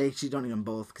both. We actually don't need them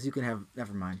both because you can have.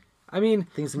 Never mind. I mean,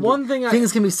 things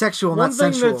can be sexual, one not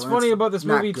sensual. One thing that's funny about this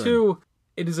movie too,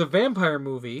 it is a vampire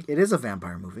movie. It is a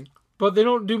vampire movie, but they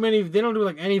don't do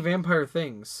like any vampire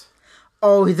things.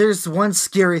 Oh, there's one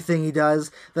scary thing he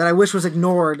does that I wish was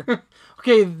ignored.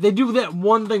 Okay, they do that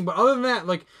one thing, but other than that,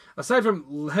 like, aside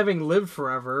from having lived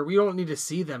forever, we don't need to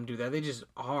see them do that. They just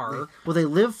are. Well, they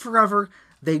live forever.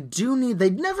 They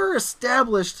never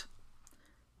established...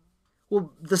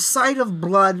 Well, the sight of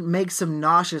blood makes him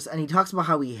nauseous, and he talks about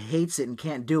how he hates it and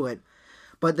can't do it.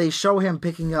 But they show him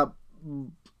picking up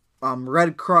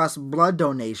Red Cross blood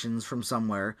donations from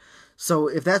somewhere. So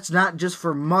if that's not just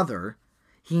for Mother...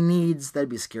 He needs... That'd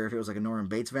be scary if it was like a Norman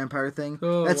Bates vampire thing.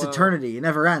 Oh, that's eternity. It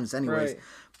never ends anyways.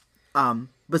 Right.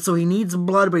 But so he needs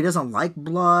blood, but he doesn't like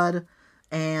blood.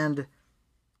 And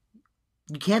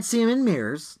you can't see him in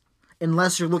mirrors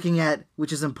unless you're looking at...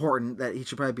 Which is important, that he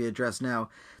should probably be addressed now.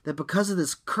 That because of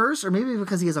this curse, or maybe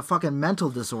because he has a fucking mental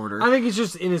disorder... I think it's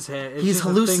just in his head. He's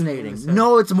hallucinating.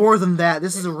 No, it's more than that.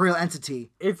 This is a real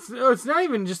entity. It's not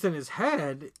even just in his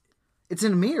head. It's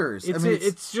in mirrors.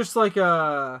 It's just like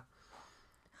a...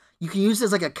 You can use it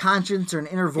as like a conscience or an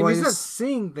inner voice. He's not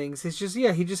seeing things. It's just,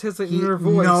 he just has an inner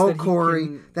voice. No,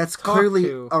 Corey, that's clearly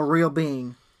a real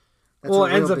being. It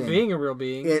ends up being a real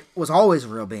being. It was always a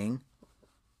real being.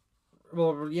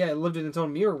 Well, yeah, it lived in its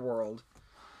own mirror world.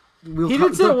 He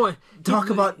did say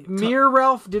Mirror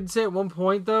Ralph did say at one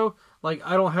point, though, like,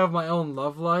 I don't have my own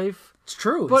love life. It's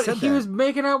true. But he was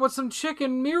making out with some chick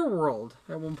in Mirror World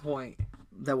at one point.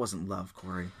 That wasn't love,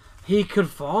 Corey. He could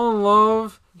fall in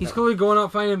love. He's clearly going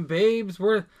out finding babes.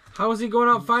 How is he going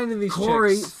out finding these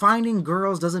Corey, chicks? Finding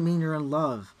girls doesn't mean you're in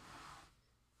love.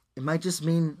 It might just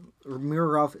mean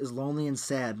Mirror Ralph is lonely and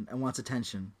sad and wants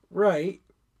attention. Right.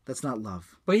 That's not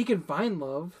love. But he can find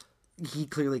love. He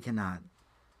clearly cannot.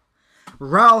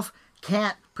 Ralph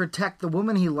can't protect the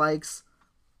woman he likes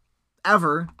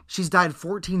ever. She's died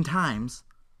 14 times.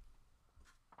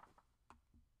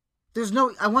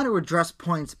 I want to address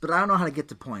points, but I don't know how to get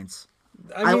to points.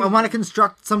 I want to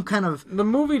construct some kind of the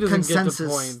movie doesn't consensus. Get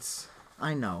to points.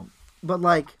 I know, but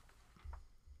like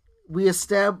we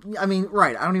established. I mean,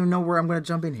 right? I don't even know where I'm going to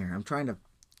jump in here. I'm trying to.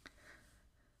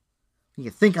 You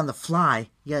think on the fly.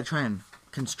 You gotta try and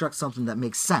construct something that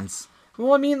makes sense.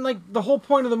 Well, I mean, like, the whole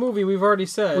point of the movie, we've already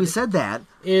said. We said that.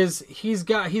 Is he's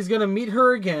gonna meet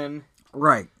her again.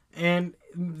 Right. And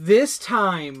this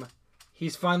time,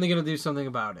 he's finally gonna do something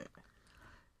about it.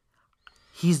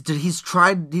 He's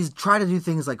tried to do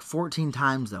things like 14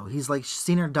 times though. He's like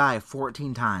seen her die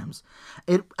 14 times.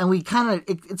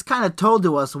 It's kind of told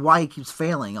to us why he keeps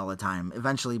failing all the time.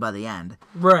 Eventually, by the end,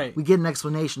 Right. we get an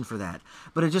explanation for that.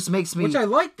 But it just makes me. Which I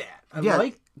like that. I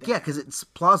like that. Yeah, because it's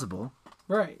plausible.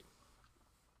 Right.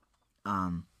 We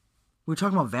were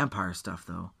talking about vampire stuff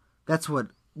though. That's what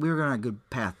we were on a good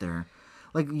path there.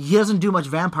 Like he doesn't do much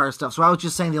vampire stuff, so I was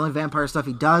just saying the only vampire stuff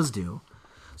he does do.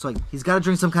 So like he's got to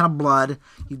drink some kind of blood.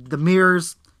 The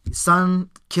mirrors, sun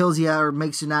kills you or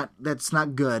makes you not. That's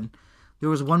not good. There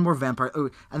was one more vampire,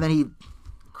 and then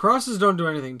Crosses don't do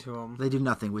anything to him. they do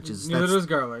nothing, which is Neither does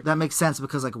garlic. That makes sense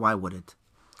because like why would it?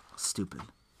 Stupid,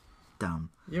 dumb.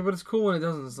 Yeah, but it's cool when it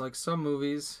doesn't. It's like some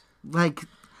movies. Like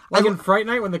in Fright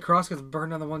Night when the cross gets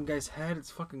burned on the one guy's head. It's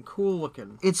fucking cool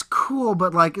looking. it's cool,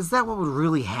 but like, is that what would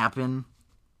really happen?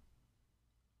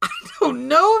 Oh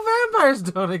no, vampires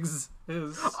don't exist.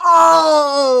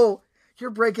 Oh,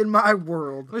 you're breaking my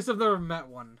world. At least I've never met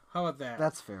one. How about that?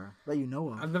 That's fair. That you know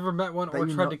of. I've never met one That or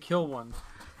you tried know- to kill one.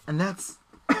 And that's.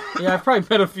 Yeah, I've probably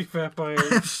met a few vampires.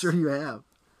 I'm sure you have.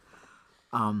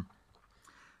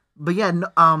 But yeah,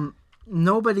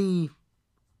 nobody.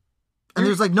 And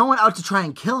there's like no one out to try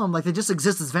and kill him. Like they just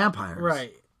exist as vampires.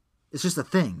 Right. It's just a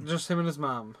thing. Just him and his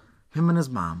mom. Him and his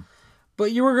mom.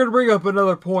 But you were going to bring up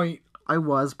another point I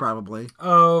was probably.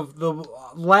 of the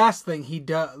last thing he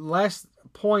does. Last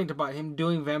point about him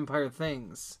doing vampire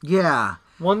things. Yeah.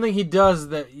 One thing he does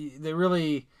that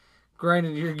really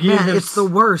grinded your gears. Man, it's the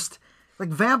worst. Like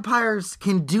vampires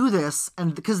can do this,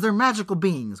 and because they're magical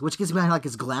beings, which gives me like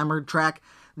his glamour track.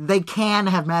 They can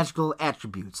have magical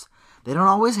attributes. They don't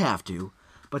always have to,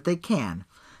 but they can.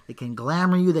 They can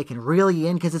glamour you. They can reel you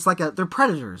in because it's like they're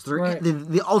predators. They're Right.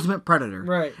 the ultimate predator.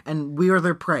 Right. And we are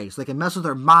their prey. So they can mess with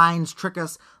our minds, trick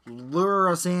us, lure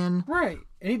us in. Right.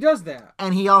 And he does that.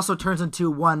 And he also turns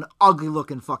into one ugly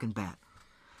looking fucking bat.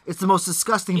 It's the most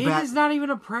disgusting It bat. is not even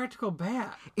a practical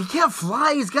bat. He can't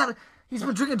fly. He's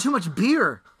been drinking too much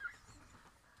beer.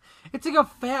 It's like a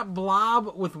fat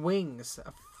blob with wings.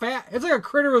 It's like a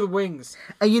critter with wings.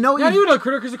 And you know, Not even a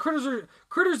critter, because the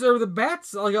critters are the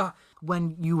bats.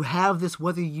 when you have this,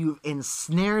 whether you've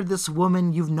ensnared this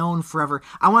woman you've known forever.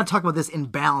 I want to talk about this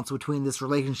imbalance between this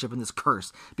relationship and this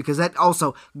curse, because that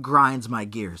also grinds my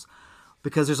gears.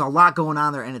 Because there's a lot going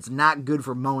on there, and it's not good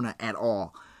for Mona at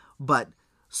all. But,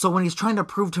 so when he's trying to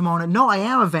prove to Mona, no, I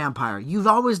am a vampire. You've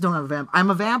always known I'm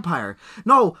a vampire.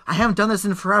 No, I haven't done this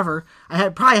in forever.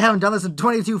 Probably haven't done this in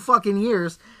 22 fucking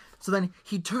years. So then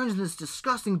he turns into this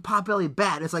disgusting potbelly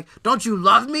bat. It's like, don't you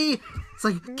love me? It's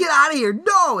like, get out of here.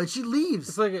 No. And she leaves.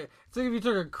 It's like if you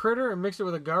took a critter and mixed it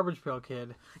with a Garbage Pail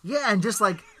Kid. Yeah, and just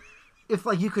like, if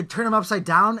like you could turn him upside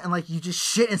down and like you just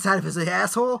shit inside of his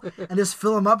asshole and just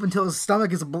fill him up until his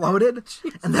stomach is bloated.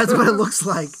 And that's what it looks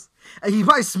like. And he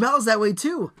probably smells that way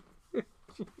too.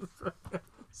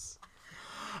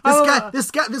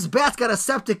 This bat's got a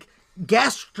septic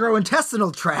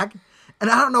gastrointestinal tract, and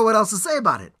I don't know what else to say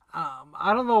about it.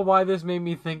 I don't know why this made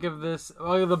me think of this,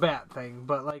 the bat thing,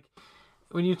 but like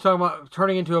when you talk about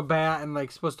turning into a bat and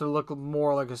like supposed to look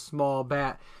more like a small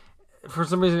bat, for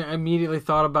some reason I immediately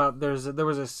thought about there was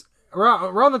this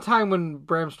around the time when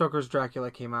Bram Stoker's Dracula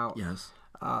came out. Yes.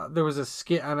 There was a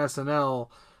skit on SNL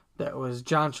that was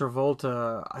John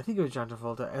Travolta. I think it was John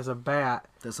Travolta as a bat.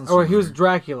 That sounds He was familiar.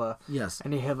 Dracula. Yes.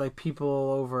 And he had like people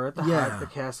over at the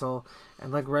castle,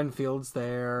 and like Renfield's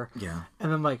there. Yeah.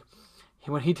 And then like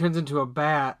when he turns into a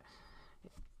bat,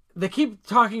 they keep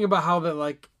talking about how that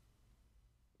like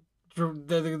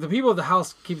the people at the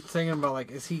house keep saying about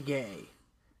like, is he gay?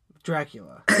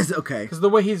 Dracula. Okay. Because the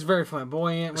way he's very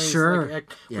flamboyant. When Sure. He's,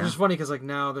 like, Yeah. Which is funny because like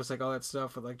now there's like all that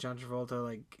stuff with like John Travolta,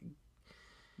 like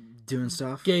Doing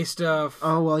stuff. gay stuff.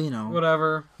 Oh, well, you know.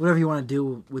 Whatever. Whatever you want to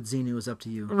do with Xenu is up to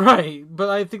you. Right. But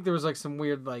I think there was like some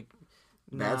weird like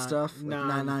Bad stuff?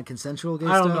 Like non-consensual gay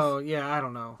I stuff? don't know. Yeah, I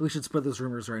don't know. We should spread those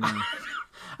rumors right now.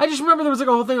 I just remember there was like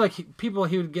a whole thing like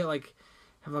he would get like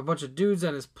have a bunch of dudes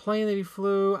on his plane that he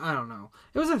flew. I don't know.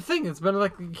 It was a thing. It's been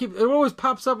like it always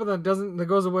pops up and then it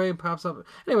goes away and pops up.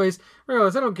 Anyways,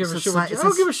 regardless, I don't give a shit. I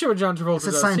don't give a shit what John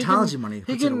Travolta does. Scientology money. He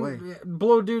Puts it can away.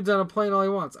 blow dudes on a plane all he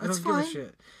wants. I That's don't give fine. a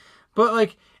shit. But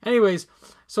like, anyways,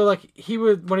 so like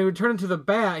when he would turn into the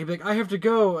bat, he'd be like, I have to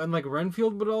go, and like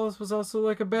Renfield was also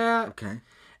like a bat. Okay.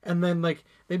 and then like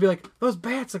they'd be like, those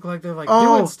bats look like they're like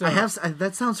doing stuff.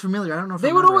 That sounds familiar. I don't know if They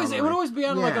I would remember always all it the would way. always be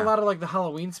on like a lot of like the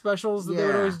Halloween specials that they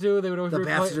would Yeah. always do. They would always The bats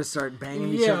replay. would just start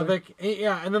banging each other. Like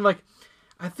and then like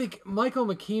I think Michael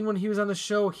McKean, when he was on the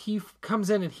show, he comes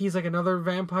in and he's like another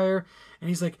vampire, and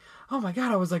he's like, "Oh my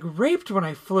god, I was like raped when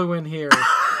I flew in here,"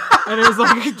 and it was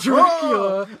like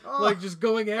Dracula, like just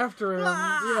going after him.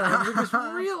 Yeah, like this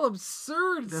real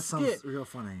absurd That skit. sounds real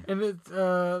funny. And it,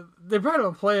 they probably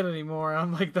don't play it anymore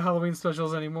on like the Halloween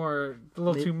specials anymore. A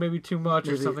little maybe too much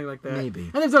or something like that.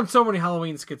 maybe. And they've done so many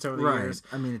Halloween skits over the Right. years.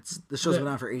 I mean, the show's been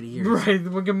on for 80 years. Right,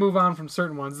 we can move on from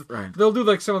certain ones. Right. They'll do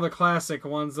like some of the classic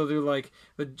ones. They'll do like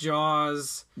the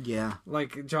Jaws, Yeah.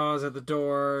 like Jaws at the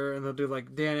door, and they'll do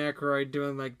like Dan Aykroyd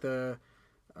doing like the,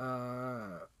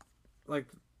 like.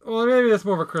 Well, maybe that's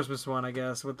more of a Christmas one, I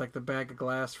guess, with like the bag of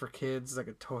glass for kids, like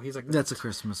a toy. He's like That's a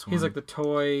Christmas one. He's like the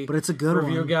toy, but it's a good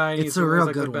review one. guy. And It's he a real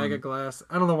like good the bag one. of glass.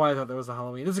 I don't know why I thought that was a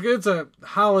Halloween. It's a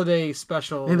holiday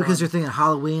special. Maybe because one. you're thinking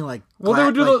Halloween, like, Well, they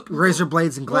would do like the- razor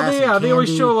blades and glass. Well, and they always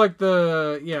candy. show like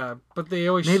the but they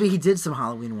always Maybe he did some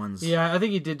Halloween ones. yeah. I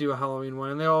think he did do a Halloween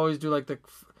one, and they always do like the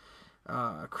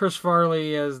Chris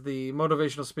Farley as the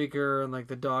motivational speaker and like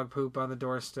the dog poop on the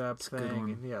doorstep a good thing. one.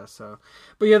 And yeah, so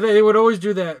but yeah, they would always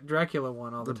do that Dracula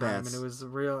one all the, The time, bats. and it was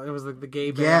real. It was like the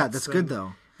gay bats. Yeah, that's good and-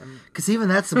 though. and- Because even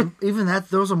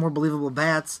those are more believable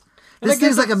bats. And I This guess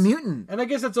thing's like a that's- mutant. And I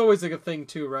guess that's always like a thing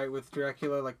too, right? With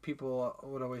Dracula, like people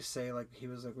would always say like he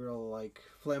was like real like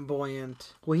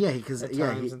flamboyant Well, yeah, because at yeah,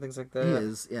 times and things like that. he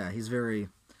is. Yeah,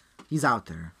 he's out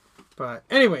there. But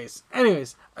anyways,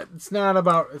 it's not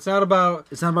about It's not about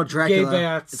Dracula.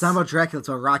 bats. It's not about Dracula. It's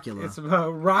about Rockula. it's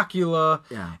about Rockula.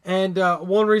 Yeah. And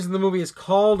one reason the movie is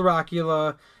called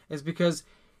Rockula is because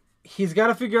he's got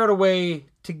to figure out a way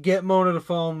to get Mona to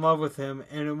fall in love with him.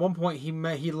 And at one point,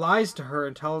 he lies to her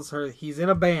and tells her he's in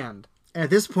a band. And at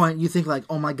this point, you think like,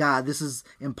 oh my god, this is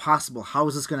impossible. How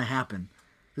is this going to happen?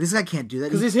 This guy can't do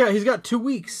that. Because he's got 2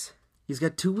 weeks. He's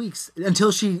got 2 weeks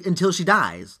until she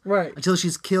dies. Right. Until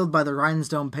she's killed by the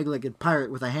rhinestone peg-legged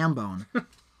pirate with a ham bone.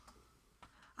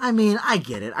 I mean, I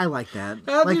get it. I like that.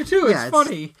 I do too. It's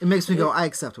funny. It makes me go, I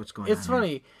accept what's going on. It's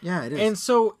funny. Yeah, it is. And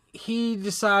so he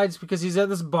decides, because he's at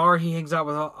this bar he hangs out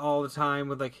with all the time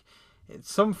with like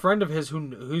some friend of his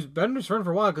who's been his friend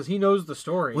for a while because he knows the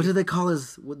story. What did they call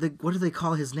his? What did they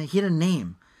call his name? He had a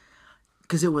name.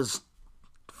 Because it was,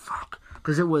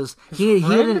 he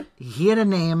had a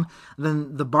name.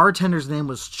 Then the bartender's name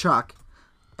was Chuck,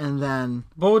 and then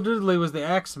Bo Diddley was the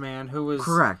Axeman, who was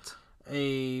correct.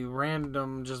 a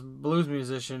random just blues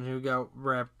musician who got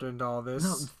wrapped into all this.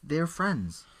 No, they're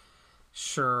friends.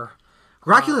 Sure.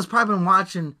 Rockula's probably been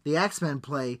watching the X-Men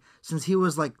play since he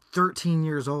was like 13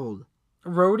 years old.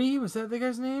 Rhodey, was that the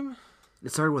guy's name?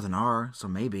 It started with an R, so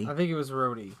maybe. I think it was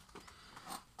Rhodey.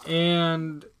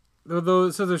 And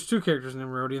so there's 2 characters named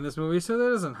Rhodey in this movie, so that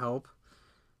doesn't help.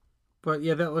 But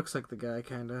yeah, that looks like the guy,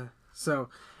 kind of. So,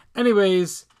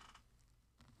 anyways,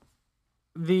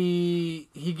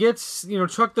 he gets,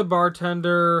 Chuck the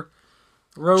bartender,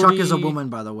 Rhodey. Chuck is a woman,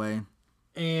 by the way.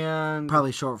 And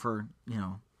Probably short for,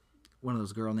 one of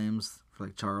those girl names for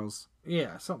like Charles,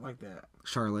 yeah, something like that.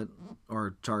 Charlotte,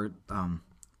 or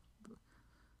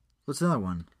what's the other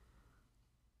one?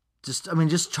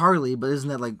 Just Charlie, but isn't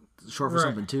that like short for Right.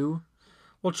 something too?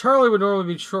 Well, Charlie would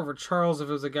normally be short for Charles if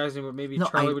it was a guy's name, but maybe No,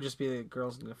 Charlie would just be the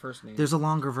girl's first name. There's a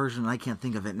longer version. I can't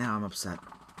think of it now. I'm upset.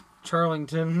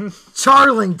 Charlington.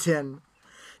 Charlington.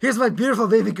 Here's my beautiful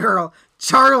baby girl,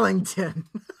 Charlington.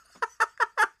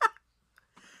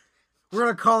 We're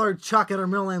gonna call her Chuck, and her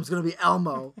middle name's gonna be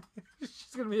Elmo. She's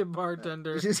gonna be a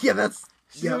bartender. She's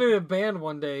She's gonna be a band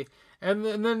one day, and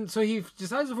then so he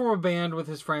decides to form a band with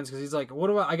his friends because he's like,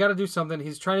 I got to do something.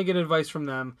 He's trying to get advice from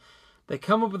them. They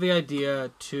come up with the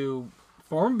idea to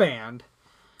form a band.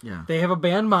 Yeah. They have a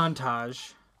band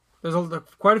montage. There's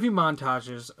quite a few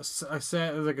montages. There's a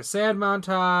sad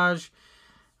montage,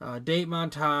 a date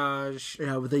montage.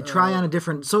 Yeah, but they try on a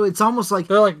different. So it's almost like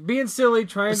They're like being silly,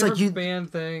 trying It's like different you-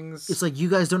 band things. it's like you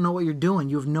guys don't know what you're doing.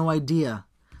 You have no idea.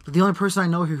 But the only person I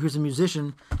know here who's a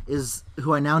musician is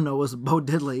who I now know was Bo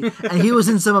Diddley, and he was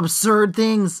in some absurd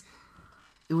things.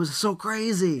 It was so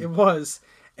crazy. It was.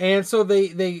 And so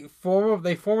they form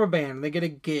a band and they get a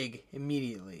gig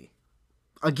immediately.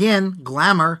 Again,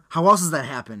 glamour. How else does that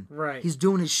happen? Right. He's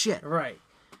doing his shit. Right.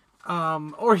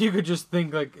 Or you could just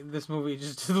think like this movie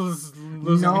just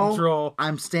losing No, control.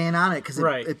 I'm staying on it because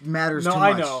Right. it matters No, too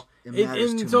I much. know. It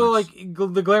matters too so much. like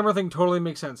the glamour thing totally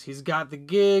makes sense. He's got the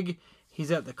gig. He's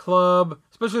at the club,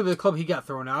 especially the club he got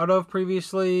thrown out of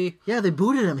previously. Yeah, they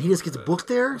booted him. He just gets booked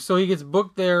there. So he gets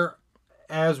booked there,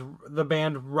 as the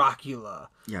band Rockula.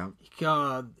 Yeah.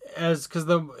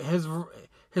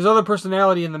 His other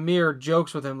personality in the mirror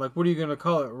jokes with him like, "What are you gonna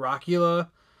call it, Rockula?"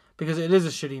 Because it is a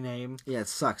shitty name. Yeah, it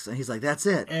sucks. And he's like, "That's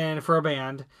it." And for a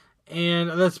band, and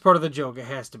that's part of the joke. It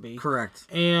has to be Correct.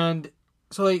 And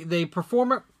so they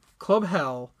perform at Club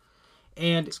Hell,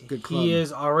 and good club. he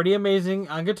is already amazing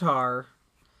on guitar.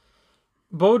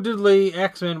 Bo Diddley,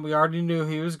 X-Men, we already knew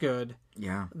he was good.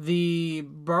 Yeah. The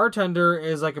bartender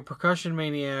is like a percussion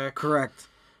maniac. Correct.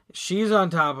 She's on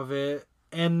top of it.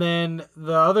 And then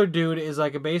the other dude is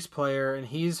like a bass player, and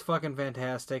he's fucking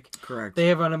fantastic. Correct. They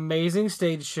have an amazing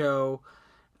stage show.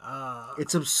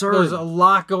 It's absurd. There's a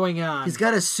lot going on. He's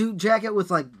got a suit jacket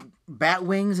with like bat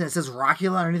wings, and it says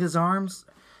Rockula underneath his arms.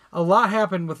 A lot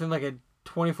happened within like a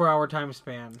 24-hour time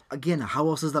span. Again, how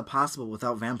else is that possible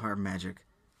without vampire magic?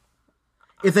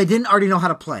 If they didn't already know how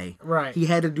to play, Right. he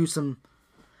had to do some,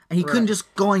 and he couldn't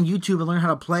just go on YouTube and learn how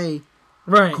to play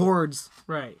chords.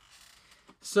 Right.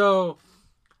 So,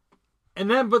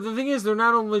 but the thing is, they're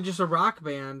not only just a rock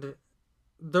band.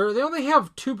 They only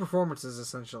have 2 performances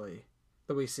essentially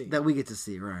that we see. That we get to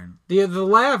see, right? The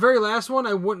very last one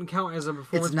I wouldn't count as a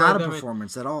performance. It's not by a them.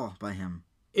 performance at all by him.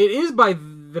 It is by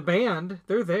the band.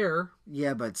 They're there.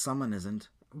 Yeah, but someone isn't.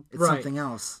 It's Right. something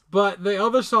else. But the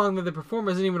other song that they perform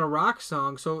isn't even a rock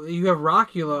song. So you have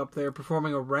Rockula up there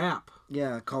performing a rap.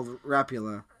 Yeah, called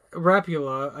Rapula.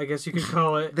 Rapula, I guess you could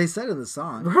call it. They said in the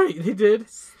song. Right, they did.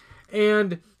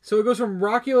 And so it goes from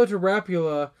Rockula to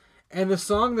Rapula, and the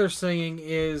song they're singing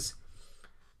is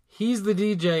He's the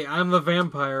DJ, I'm the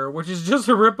Vampire, which is just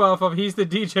a ripoff of He's the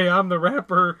DJ, I'm the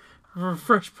Rapper from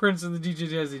Fresh Prince and the DJ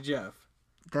Jazzy Jeff.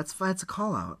 That's fine. It's a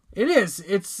call out. It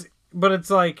is. But it's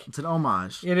like... It's an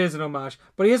homage. It is an homage.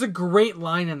 But he has a great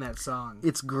line in that song.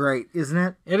 It's great, isn't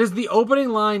it? It is the opening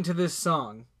line to this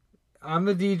song. I'm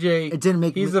the DJ. It didn't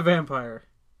make He's me, the vampire.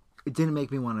 It didn't make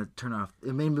me want to turn off.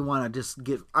 It made me want to just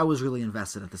get... I was really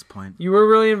invested at this point. You were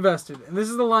really invested. And this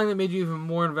is the line that made you even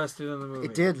more invested in the movie.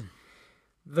 It did.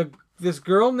 This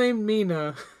girl named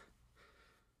Mina,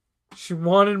 she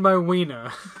wanted my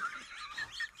wiener.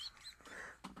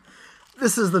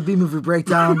 This is the B-Movie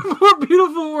Breakdown. More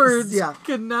beautiful words Yeah.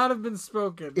 could not have been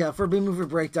spoken. Yeah, for B-Movie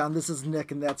Breakdown, this is Nick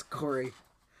and that's Corey.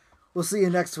 We'll see you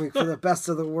next week for the best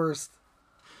of the worst.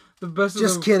 The best of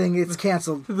Just kidding, it's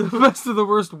canceled. The best of the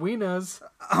worst wieners.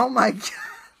 Oh my god.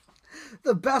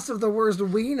 The best of the worst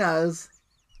weenas.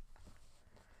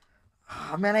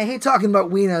 Oh man, I hate talking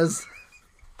about weenas.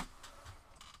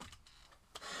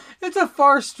 It's a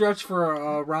far stretch for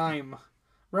a rhyme,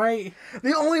 right?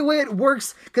 The only way it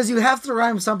works, because you have to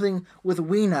rhyme something with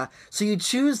weena, so you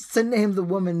choose to name the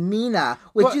woman Mina,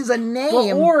 which is a name.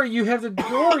 Well, or you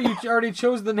already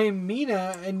chose the name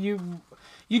Mina, and you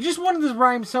just wanted to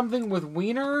rhyme something with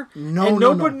wiener. No.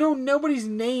 Nobody's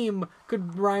name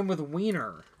could rhyme with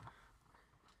wiener.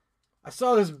 I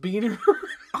saw this beaner.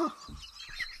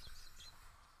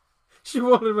 She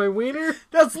wanted my wiener.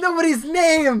 That's nobody's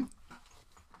name.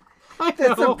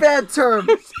 That's know. a bad term.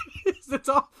 It's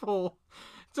awful.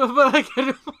 So, but like,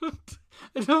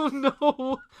 I don't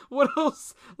know what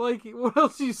else. Like, what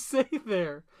else you say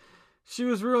there? She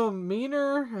was real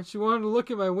meaner, and she wanted to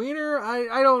look at my wiener.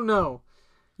 I don't know.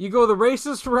 You go the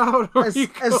racist route, or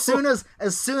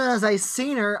As soon as I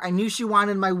seen her, I knew she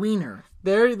wanted my wiener.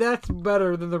 That's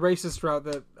better than the racist route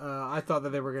that I thought that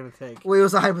they were going to take. Well, it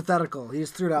was a hypothetical. He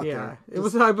just threw it out there. It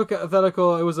was a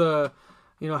hypothetical. It was a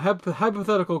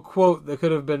hypothetical quote that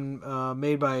could have been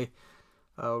made by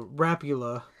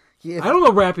Rapula. Yeah, I don't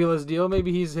know Rapula's deal.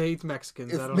 Maybe he hates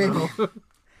Mexicans. I don't know.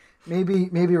 maybe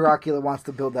Rockula wants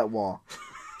to build that wall.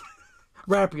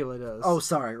 Rapula does. Oh,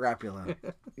 sorry, Rapula.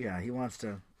 Yeah, he wants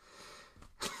to.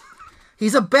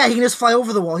 He's a bat. He can just fly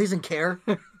over the wall. He doesn't care.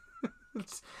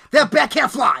 That bat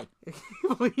can't fly.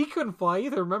 Well, he couldn't fly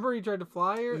either. Remember, he tried to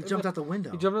fly. He jumped out the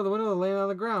window. He jumped out the window and landed on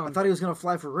the ground. I thought he was gonna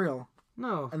fly for real.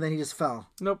 No. And then he just fell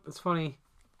Nope. It's funny.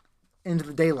 into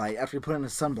the daylight after he put in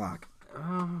his sunblock.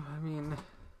 Oh, I mean,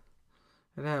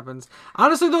 it happens.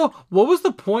 Honestly, though, what was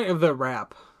the point of the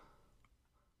rap?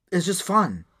 It's just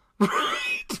fun.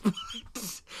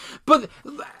 But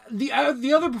the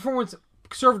other performance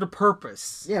served a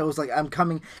purpose. Yeah, it was like, I'm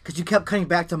coming, because you kept cutting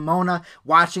back to Mona,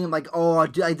 watching him like, oh,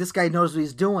 this guy knows what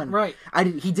he's doing. Right.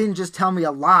 He didn't just tell me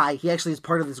a lie. He actually is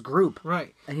part of this group.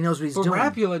 Right. And he knows what he's But doing.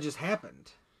 Rapula just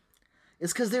happened.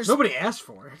 It's because there's... Nobody asked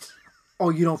for it. Oh,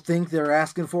 you don't think they're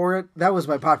asking for it? That was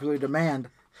by popular demand.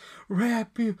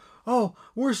 Rapula. Oh,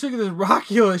 we're sick of this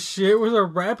Rockula shit. Where's our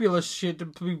Rapula shit to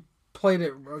be played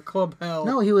at Club Hell.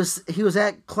 No, he was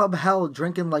at Club Hell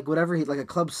drinking like whatever like a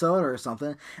club soda or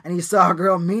something, and he saw a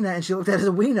girl Mina, and she looked at his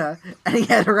wiener, and he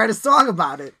had to write a song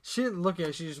about it. She didn't look at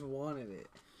it, she just wanted it.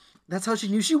 That's how she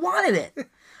knew she wanted it.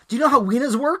 Do you know how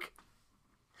wieners work?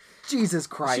 Jesus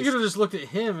Christ. She could have just looked at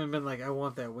him and been like, I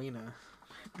want that wiener.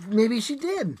 Maybe she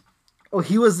did. Oh,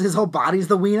 his whole body's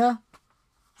the wiener?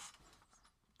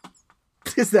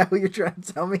 Is that what you're trying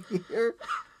to tell me here?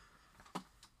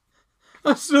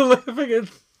 I'm still laughing at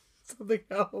something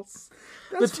else.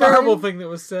 That's the terrible fine. thing that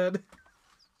was said.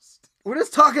 We're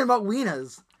just talking about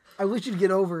wieners. I wish you'd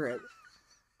get over it.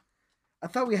 I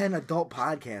thought we had an adult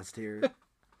podcast here.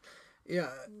 Yeah,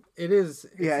 it is.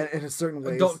 Yeah, in a certain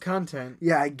way. Adult content.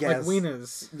 Yeah, I guess. Like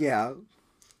wieners. Yeah.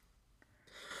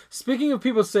 Speaking of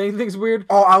people saying things weird.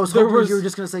 Oh, I was hoping you were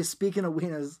just going to say, speaking of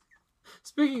wieners.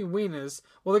 Speaking of wieners,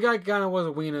 well, the guy kind of was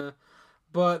a wiener,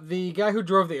 but the guy who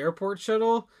drove the airport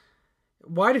shuttle,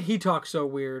 why did he talk so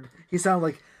weird? He sounded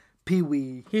like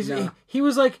Pee-wee. He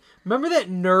was like, remember that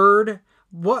nerd?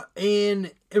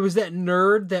 It was that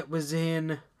nerd that was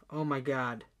in, oh my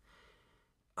god.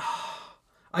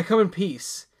 I Come in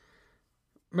Peace.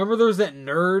 Remember there was that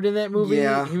nerd in that movie?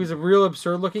 Yeah. He was a real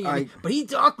absurd looking, but he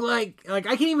talked like I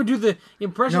can't even do the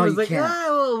impression. No, I was you like, can't.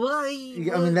 oh,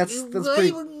 why? I mean, that's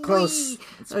pretty close.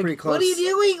 It's like, pretty close. What are you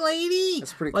doing, lady?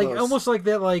 That's pretty like, close. almost like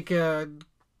that, like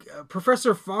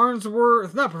Professor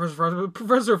Farnsworth, not Professor Farnsworth, but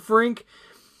Professor Frink,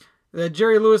 that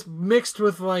Jerry Lewis mixed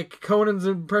with like Conan's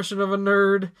impression of a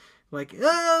nerd. Like,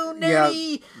 oh,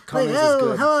 nerdy! Yeah, Conan's like, is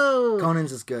good. Hello!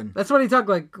 Conan's is good. That's what he talked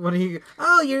like when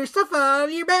your stuff out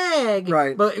of your bag!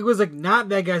 Right. But it was like not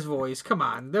that guy's voice. Come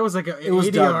on. That was like an was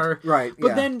ADR. dubbed. Right,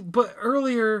 But yeah. but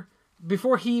earlier,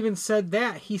 before he even said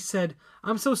that, he said,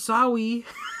 I'm so sorry.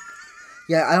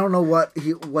 Yeah, I don't know what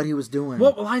he was doing.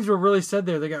 What lines were really said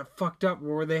there? They got fucked up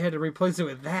where they had to replace it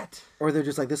with that. Or they're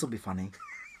just like, this will be funny.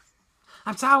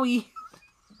 I'm sorry.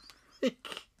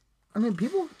 I mean,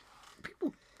 people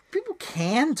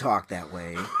can talk that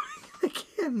way.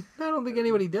 Again, I don't think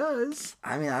anybody does.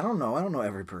 I mean, I don't know. I don't know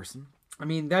every person. I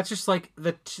mean, that's just like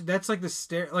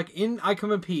like in I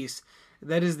Come in Peace,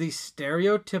 that is the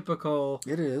stereotypical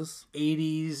It is.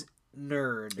 80s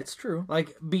nerd. It's true.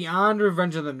 Like beyond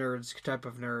Revenge of the Nerds type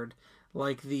of nerd.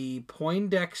 Like the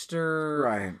Poindexter.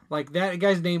 Right. Like that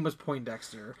guy's name was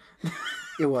Poindexter.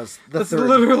 It was. That's third.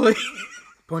 literally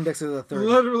Poindexter the third.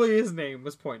 literally his name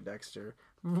was Poindexter.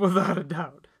 Without a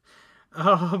doubt.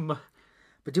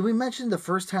 But did we mention the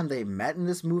first time they met in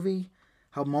this movie?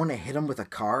 How Mona hit him with a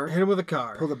car? Hit him with a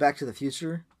car. Pulled it Back to the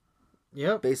Future?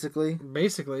 Yep. Basically.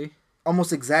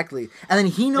 Almost exactly. And then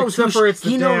he knows Except for it's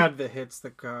the dad that hits the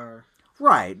car.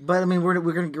 Right, but I mean, we're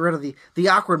gonna get rid of the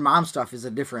awkward mom stuff. Is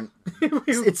a different.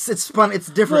 it's fun. It's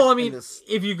different. Well, I mean,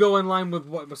 if you go in line with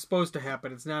what was supposed to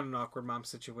happen, it's not an awkward mom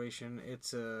situation.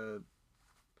 It's a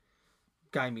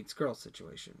guy meets girl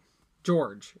situation.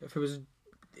 George. If it was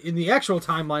in the actual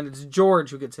timeline, it's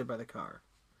George who gets hit by the car.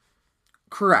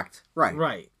 Correct.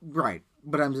 Right. Right.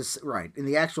 But I'm just right in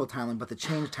the actual timeline. But the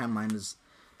change timeline is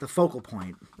the focal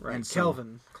point. Right. And so,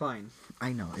 Calvin Klein.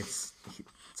 I know it's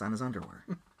on his underwear.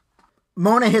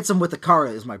 Mona hits him with the car.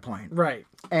 Is my point. Right.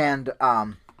 And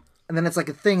then it's like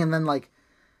a thing, and then like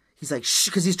he's like shh,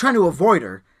 because he's trying to avoid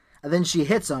her, and then she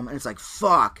hits him, and it's like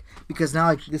fuck, because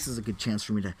now this is a good chance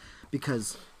for me to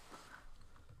because.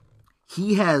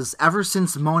 He has, ever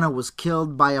since Mona was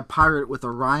killed by a pirate with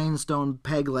a rhinestone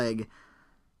peg leg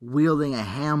wielding a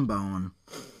ham bone,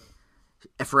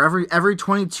 for every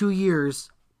 22 years,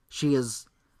 she has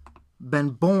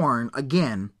been born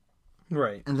again.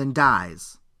 Right. And then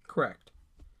dies. Correct.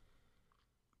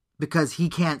 Because he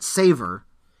can't save her.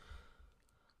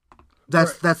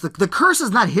 That's right. the curse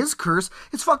is not his curse.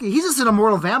 It's fucking, he's just an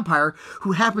immortal vampire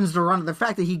who happens to run. The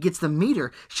fact that he gets to meet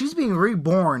her, she's being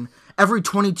reborn every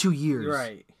 22 years.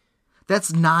 Right.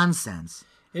 That's nonsense.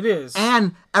 It is.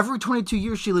 And every 22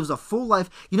 years she lives a full life.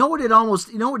 You know what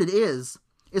it is?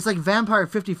 It's like Vampire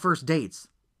 51st Dates.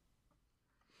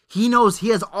 He knows, he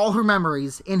has all her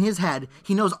memories in his head.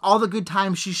 He knows all the good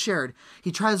times she shared.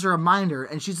 He tries to remind her,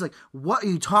 and she's like, what are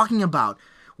you talking about?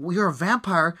 Well, you're a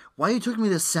vampire. Why you took me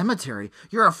to the cemetery?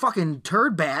 You're a fucking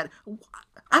turd bat.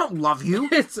 I don't love you.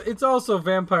 It's also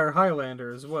Vampire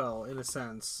Highlander as well, in a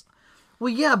sense. Well,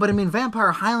 yeah, but I mean,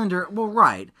 Vampire Highlander, well,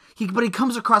 right. But he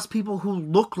comes across people who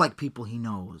look like people he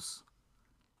knows.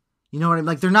 You know what I mean?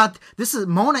 Like, they're not,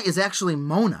 Mona is actually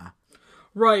Mona.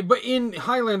 Right, but in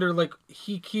Highlander, like,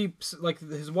 he keeps, like,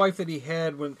 his wife that he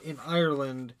had when in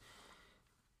Ireland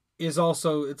is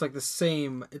also it's like the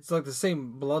same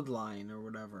bloodline or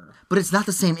whatever. But it's not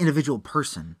the same individual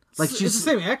person. Like It's she's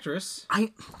the same actress.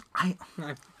 I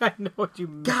I know what you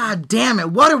mean. God damn it!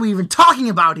 What are we even talking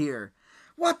about here?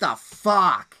 What the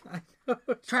fuck?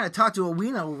 Trying to talk to a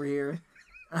Weena over here,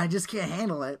 and I just can't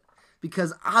handle it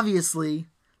because obviously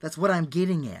that's what I'm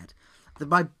getting at.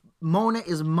 Mona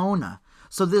is Mona,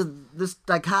 so this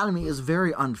dichotomy is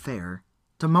very unfair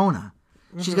to Mona.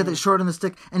 She's got that short on the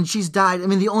stick, and she's died. I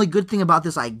mean, the only good thing about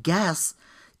this, I guess,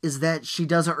 is that she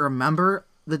doesn't remember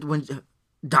that when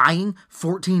dying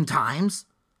 14 times.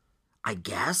 I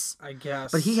guess.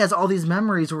 But he has all these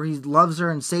memories where he loves her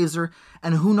and saves her,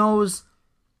 and who knows.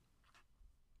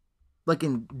 Like,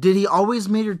 did he always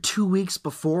meet her 2 weeks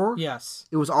before? Yes.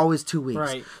 It was always 2 weeks.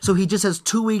 Right. So he just has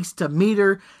 2 weeks to meet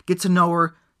her, get to know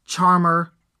her, charm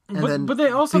her, and then But they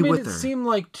also be made with it her. seem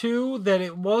like, too, that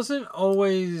it wasn't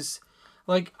always...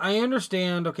 Like, I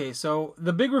understand, okay, so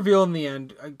the big reveal in the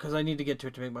end, because I need to get to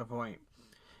it to make my point,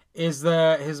 is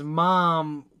that his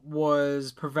mom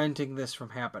was preventing this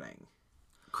from happening.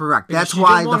 Correct. Because That's she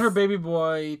why didn't want her baby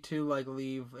boy to, like,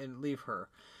 leave her.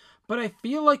 But I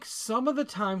feel like some of the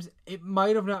times it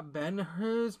might have not been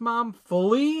his mom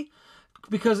fully,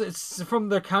 because it's from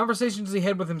the conversations he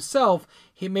had with himself,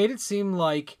 he made it seem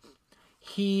like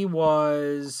he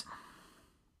was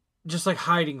just, like,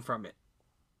 hiding from it.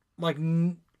 Like,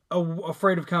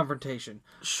 afraid of confrontation.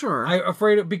 Sure.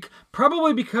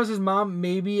 Probably because his mom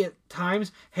maybe at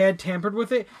times had tampered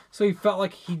with it, so he felt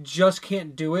like he just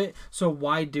can't do it, so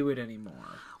why do it anymore?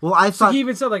 Well, I thought... So he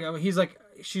even said, like, he's like,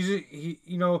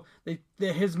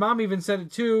 his mom even said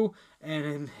it too,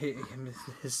 and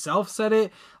himself said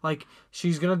it, like,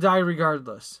 she's gonna die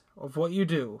regardless of what you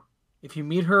do, if you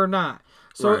meet her or not.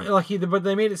 So, right. But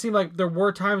they made it seem like there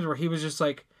were times where he was just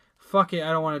like, fuck it,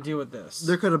 I don't want to deal with this.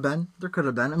 There could have been.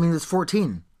 I mean, it's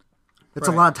 14. It's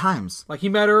a Right. lot of times. Like, he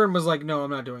met her and was like, no,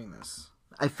 I'm not doing this.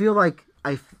 I feel like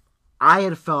I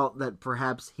had felt that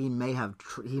perhaps he may have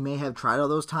tried all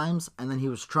those times, and then he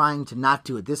was trying to not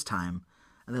do it this time,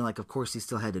 and then, like, of course he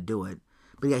still had to do it,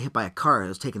 but he got hit by a car. It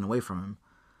was taken away from him.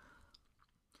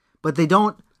 But they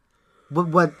don't.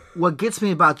 What gets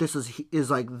me about this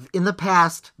is like in the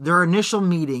past, their initial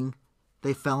meeting,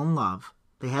 they fell in love.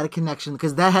 They had a connection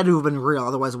because that had to have been real,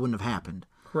 otherwise it wouldn't have happened.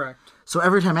 Correct. So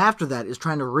every time after that is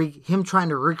trying to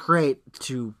recreate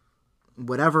to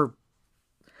whatever,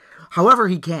 however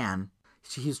he can.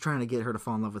 He's trying to get her to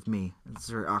fall in love with me. It's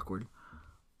very awkward.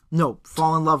 No,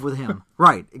 fall in love with him.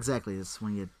 Right, exactly. It's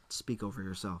when you speak over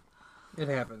yourself. It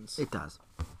happens. It does.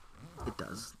 It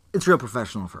does. It's real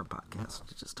professional for a podcast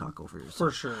to just talk over yourself.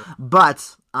 For sure.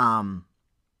 But, my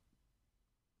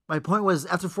point was,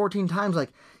 after 14 times,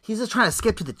 like, he's just trying to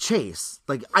skip to the chase.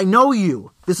 Like, I know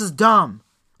you. This is dumb.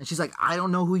 And she's like, I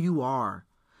don't know who you are.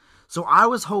 So I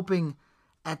was hoping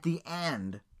at the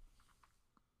end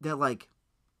that, like,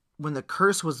 when the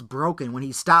curse was broken, when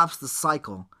he stops the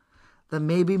cycle, that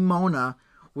maybe Mona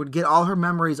would get all her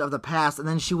memories of the past, and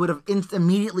then she would have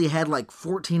immediately had, like,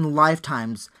 14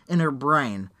 lifetimes in her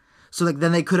brain. So, like,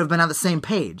 then they could have been on the same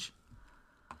page.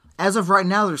 As of right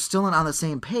now, they're still not on the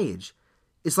same page.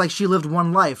 It's like she lived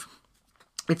one life.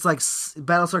 It's like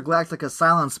Battlestar Galactica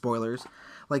Cylon spoilers.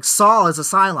 Like, Saul is a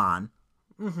Cylon.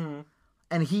 Mm-hmm.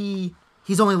 And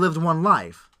he's only lived one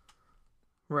life.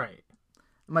 Right.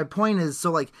 My point is,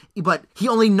 so, like, but he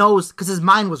only knows, because his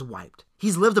mind was wiped.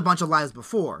 He's lived a bunch of lives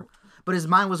before, but his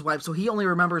mind was wiped, so he only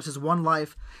remembers his one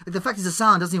life. Like, the fact he's a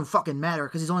Cylon doesn't even fucking matter,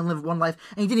 because he's only lived one life,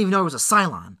 and he didn't even know he was a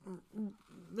Cylon.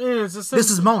 Yeah, it's the same, This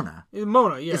is Mona.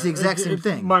 Mona, yeah. It's the exact same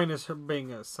thing. Minus her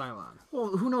being a Cylon.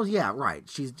 Well, who knows? Yeah, right.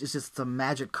 It's just a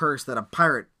magic curse that a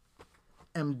pirate,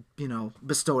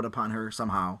 bestowed upon her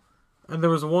somehow. And there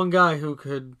was one guy who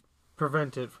could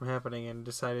prevent it from happening and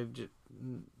decided...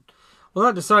 Well,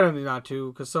 not decided not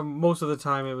to, because most of the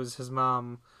time it was his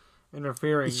mom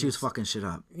interfering. She was fucking shit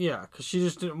up. Yeah, because she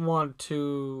just didn't want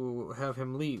to have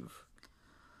him leave.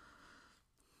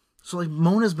 So, like,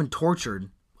 Mona's been tortured,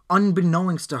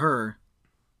 unbeknownst to her,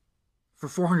 for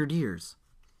 400 years.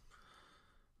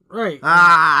 Right.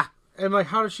 Ah! And, like,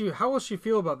 how will she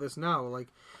feel about this now? Like,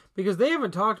 because they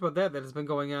haven't talked about that has been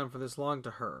going on for this long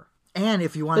to her. And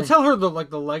if you want They tell her the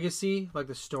legacy, like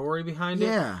the story behind it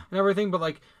Yeah. and everything, but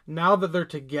like now that they're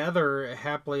together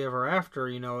happily ever after,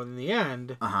 in the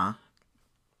end,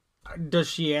 does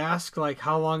she ask like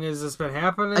how long has this been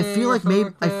happening? I feel like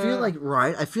maybe I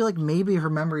I feel like maybe her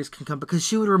memories can come because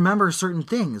she would remember certain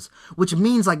things, which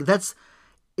means like it's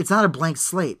not a blank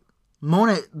slate.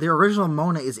 Mona, the original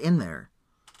Mona is in there.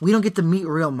 We don't get to meet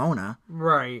real Mona.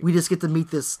 Right. We just get to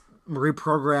meet this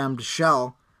reprogrammed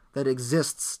shell that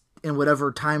exists in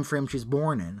whatever time frame she's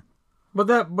born in. But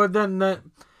then that,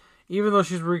 even though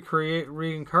she's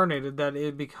reincarnated, that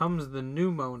it becomes the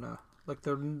new Mona. Like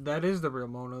that is the real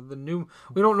Mona.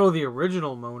 We don't know the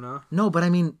original Mona. No, but I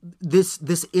mean, this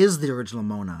is the original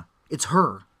Mona. It's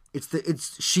her. It's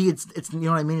you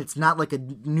know what I mean? It's not like a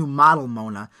new model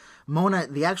Mona. Mona,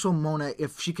 the actual Mona,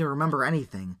 if she can remember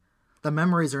anything, the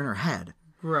memories are in her head.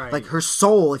 Right. Like her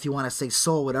soul, if you want to say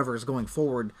soul, whatever is going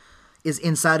forward, is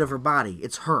inside of her body.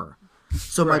 It's her.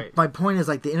 So Right. my point is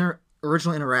like the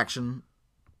original interaction,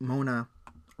 Mona,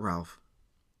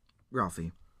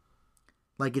 Ralphie.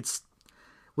 Like it's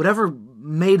whatever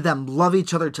made them love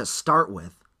each other to start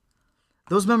with.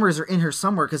 Those memories are in her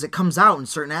somewhere because it comes out in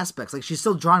certain aspects. Like she's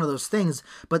still drawn to those things,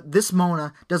 but this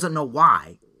Mona doesn't know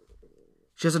why.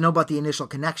 She doesn't know about the initial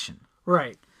connection.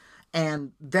 Right.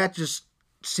 And that just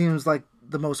seems like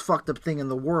the most fucked up thing in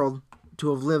the world to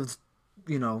have lived,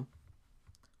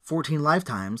 14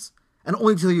 lifetimes and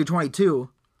only till you're 22.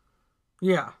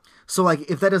 Yeah. So like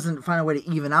if that doesn't find a way to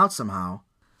even out somehow.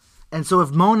 And so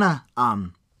if Mona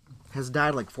has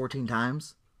died like 14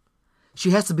 times,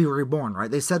 she has to be reborn,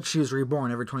 right? They said she was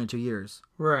reborn every 22 years.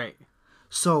 Right.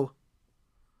 So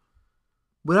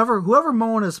whoever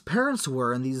Mona's parents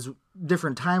were in these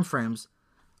different time frames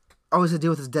always had to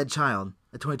deal with his dead child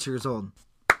at 22 years old.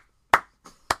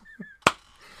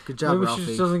 Good job, Maybe Ralphie. she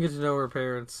just doesn't get to know her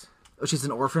parents. Oh, she's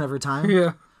an orphan every time?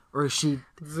 Yeah. Or is she...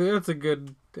 That's a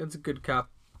good cop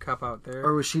out there.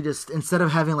 Or was she just, instead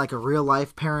of having like a real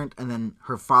life parent and then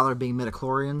her father being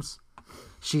midichlorians,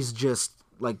 she's just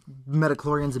like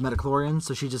midichlorians,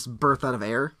 so she just birthed out of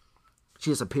air? She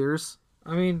just appears?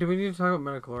 I mean, do we need to talk about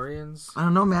midichlorians? I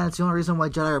don't know, man. It's the only reason why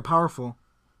Jedi are powerful.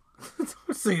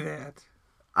 Don't say that.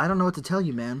 I don't know what to tell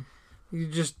you, man. You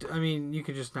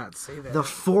could just not say that. The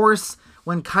Force,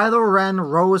 when Kylo Ren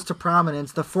rose to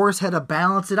prominence, the Force had to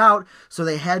balance it out, so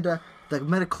they had to, the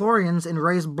midichlorians in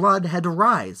Rey's blood had to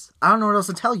rise. I don't know what else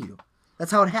to tell you.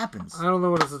 That's how it happens. I don't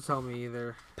know what else to tell me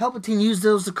either. Palpatine used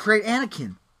those to create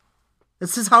Anakin.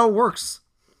 This is how it works.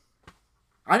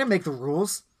 I didn't make the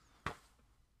rules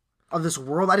of this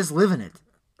world. I just live in it.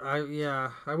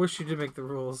 I wish you did make the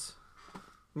rules.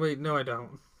 Wait, no, I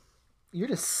don't. You're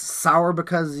just sour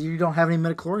because you don't have any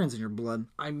midichlorians in your blood.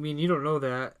 I mean, you don't know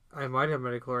that. I might have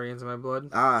midichlorians in my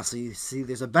blood. Ah, so you see,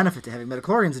 there's a benefit to having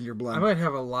midichlorians in your blood. I might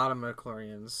have a lot of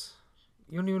midichlorians.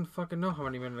 You don't even fucking know how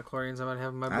many midichlorians I might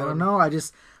have in my blood. I don't know.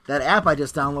 That app I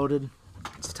just downloaded,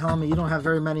 it's telling me you don't have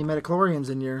very many midichlorians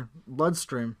in your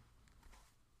bloodstream.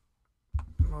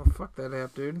 Oh, fuck that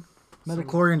app, dude.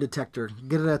 Midichlorian detector.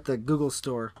 Get it at the Google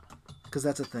store, because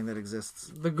that's a thing that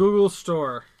exists. The Google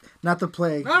store. Not the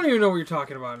Play. I don't even know what you're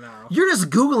talking about now. You're just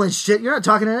Googling shit. You're not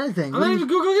talking to anything. I'm not even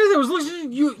Googling anything. I was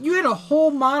listening. You had a whole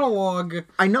monologue.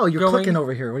 I know. You're clicking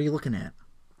over here. What are you looking at?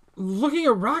 Looking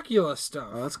at Rockula stuff.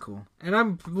 Oh, that's cool. And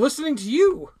I'm listening to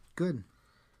you. Good.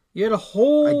 You had a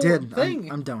whole I did.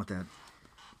 thing. I'm done with that.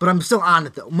 But I'm still on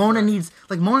it though. Mona needs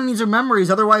her memories.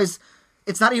 Otherwise,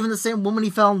 it's not even the same woman he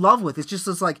fell in love with. It's just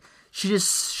this like she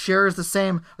just shares the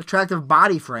same attractive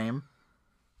body frame,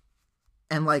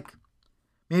 and like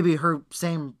maybe her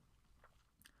same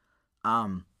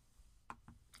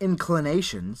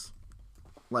inclinations,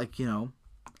 like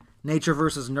nature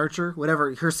versus nurture,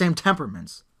 whatever. Her same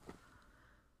temperaments.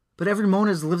 But every Mona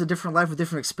has lived a different life with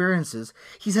different experiences.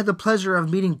 He's had the pleasure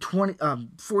of meeting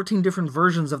 14 different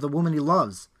versions of the woman he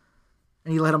loves.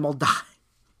 And he let them all die.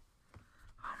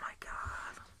 Oh my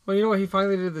God. Well, you know what? He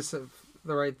finally did the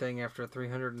right thing after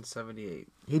 378.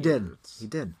 He did. He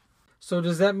did. So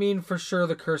does that mean for sure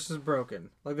the curse is broken?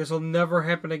 Like this will never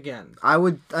happen again?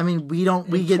 We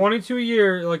get 22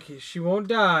 years, like she won't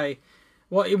die.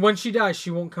 Well, when she dies,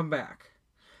 she won't come back.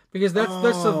 Because that's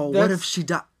what if she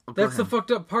died? That's the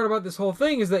fucked up part about this whole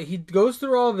thing is that he goes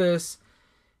through all this,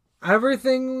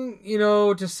 everything,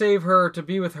 to save her, to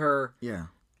be with her. Yeah.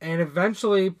 And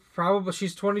eventually, probably,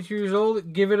 she's 22 years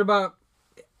old, give it about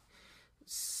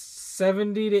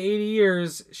 70 to 80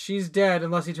 years, she's dead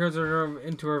unless he turns her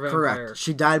into a vampire. Correct.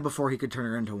 She died before he could turn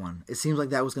her into one. It seems like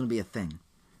that was going to be a thing.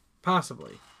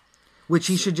 Possibly. Which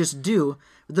he should just do.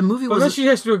 The movie was... But then she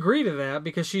has to agree to that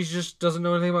because she just doesn't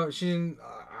know anything about...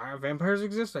 vampires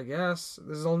exist, I guess.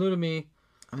 This is all new to me.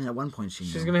 I mean, at one point she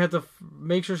knew. She's going to have to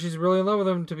make sure she's really in love with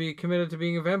him to be committed to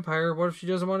being a vampire. What if she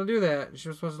doesn't want to do that? She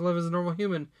was supposed to live as a normal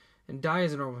human and die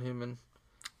as a normal human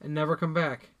and never come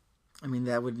back. I mean,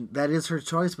 that is her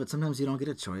choice, but sometimes you don't get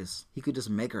a choice. He could just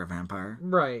make her a vampire.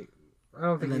 Right. I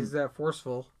don't think he's that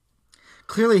forceful.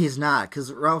 Clearly he's not,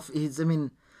 because Ralph,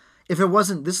 if it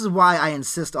wasn't, this is why I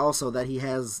insist also that he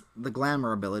has the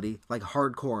glamour ability, like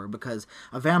hardcore, because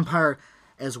a vampire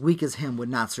as weak as him would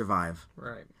not survive.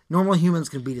 Right. Normal humans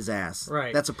can beat his ass.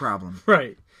 Right. That's a problem.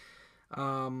 Right.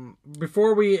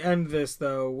 Before we end this,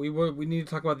 though, we need to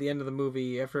talk about the end of the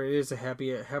movie after it is a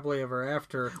happily ever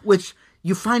after. Which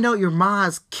you find out your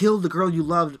ma's killed the girl you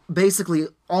loved basically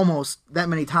almost that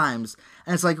many times,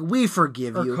 and it's like, we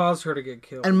forgive Or you. caused her to get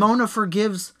killed. And Mona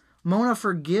forgives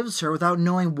her without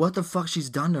knowing what the fuck she's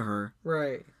done to her.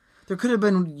 Right. There could have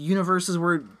been universes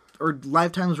or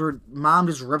lifetimes where mom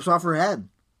just rips off her head.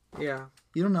 Yeah.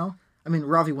 You don't know. I mean,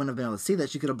 Ralphie wouldn't have been able to see that.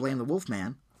 She could have blamed the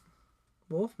Wolfman.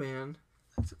 Wolfman.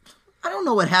 I don't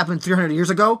know what happened 300 years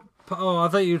ago. Oh, I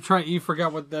thought you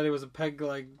forgot that it was a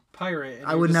peg-leg pirate. And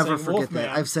I you were would just never saying forget Wolfman.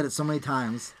 that. I've said it so many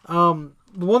times. The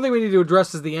one thing we need to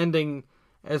address is the ending,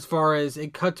 as far as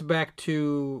it cuts back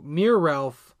to Mirror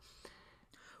Ralph.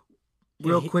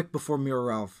 Real quick before Mirror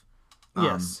Ralph.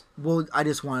 Yes. Well, I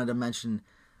just wanted to mention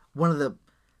one of the...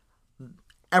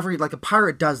 a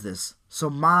pirate does this. So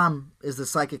mom is the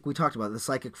psychic we talked about, the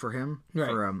psychic for him,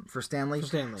 Right. for Stanley. For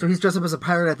Stanley. So he's dressed up as a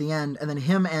pirate at the end, and then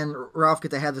him and Ralph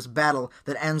get to have this battle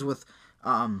that ends with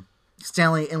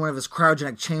Stanley in one of his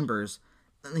cryogenic chambers.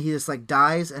 And he just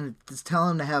dies, and it's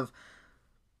telling him to have...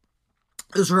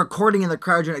 There's a recording in the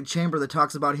cryogenic chamber that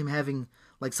talks about him having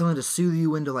something to soothe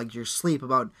you into your sleep,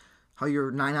 about how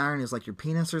your 9-iron is your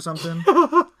penis or something.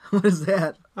 What is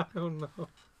that? I don't know.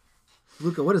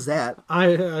 Luca, what is that?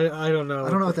 I don't know. I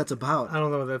don't know what that's about. I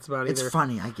don't know what that's about either. It's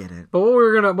funny, I get it. But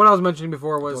what I was mentioning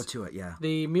before was Go to it, yeah.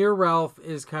 the Mirror Ralph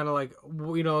is kind of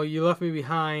you left me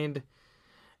behind,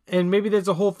 and maybe there's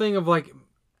a whole thing of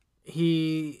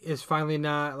he is finally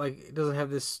not doesn't have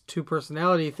this two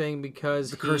personality thing because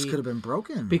The curse could have been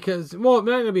broken. because well, it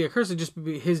might not gonna be a curse. It just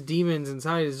be his demons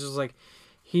inside is just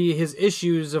his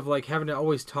issues of having to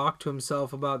always talk to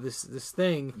himself about this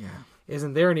thing. Yeah.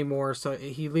 Isn't there anymore, so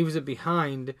he leaves it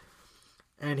behind,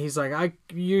 and he's like,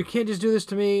 you can't just do this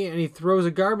to me, and he throws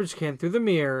a garbage can through the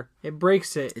mirror. It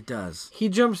breaks it. It does. He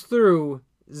jumps through,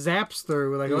 zaps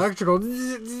through, electrical.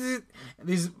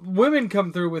 These women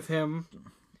come through with him,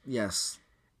 Yes,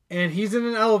 and he's in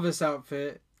an Elvis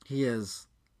outfit, he is.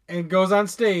 and goes on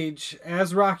stage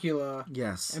as Rockula,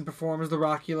 Yes, and performs the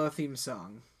Rockula theme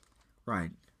song right.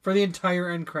 for the entire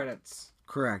end credits.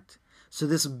 Correct. So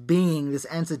this being, this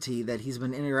entity that he's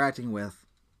been interacting with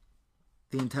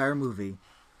the entire movie,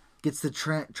 gets to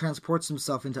transports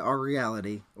himself into our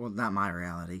reality. Well, not my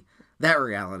reality. That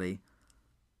reality.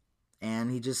 And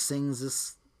he just sings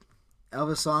this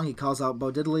Elvis song. He calls out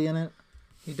Bo Diddley in it.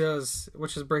 He does,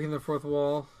 which is breaking the fourth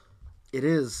wall. It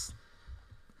is.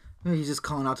 He's just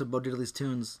calling out to Bo Diddley's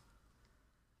tunes.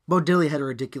 Bo Diddley had a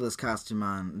ridiculous costume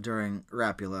on during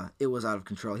Rapula. It was out of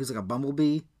control. He was like a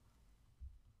bumblebee.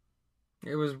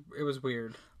 It was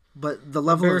weird. But the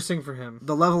level Embarrassing for him.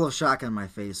 The level of shock on my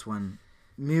face when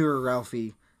Mirror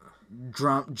Ralphie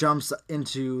jumps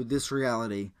into this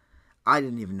reality, I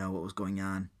didn't even know what was going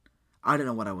on. I didn't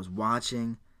know what I was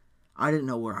watching. I didn't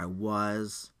know where I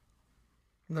was.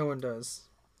 No one does.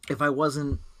 If I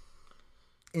wasn't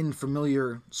in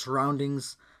familiar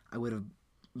surroundings, I would have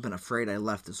been afraid I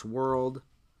left this world.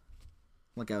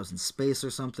 Like I was in space or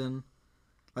something.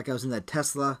 Like I was in that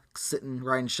Tesla, sitting,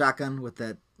 riding shotgun with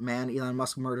that man Elon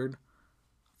Musk murdered,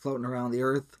 floating around the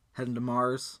Earth, heading to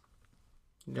Mars.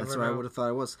 That's where I would have thought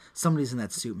I was. Somebody's in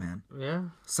that suit, man. Yeah.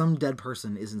 Some dead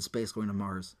person is in space going to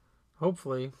Mars.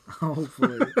 Hopefully.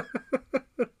 Hopefully.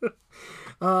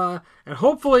 And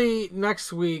hopefully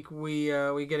next week we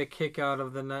get a kick out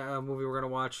of the movie we're gonna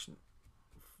watch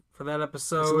for that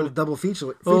episode. It's a little double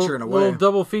feature in a way. Little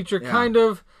double feature, Yeah. kind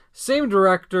of. Same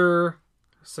director,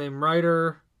 same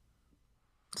writer.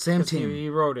 Same 'cause team. He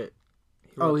wrote it.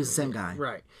 He's the same guy.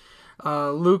 Right.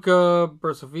 Luca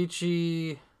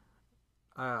Bersovici.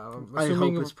 I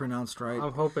hope it's pronounced right.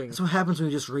 I'm hoping. That's what happens when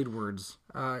you just read words.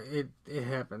 It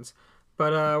happens,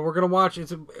 but we're gonna watch.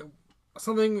 It's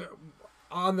something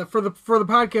on for the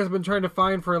podcast I've been trying to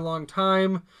find for a long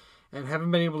time, and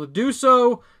haven't been able to do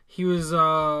so. He was,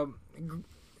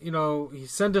 he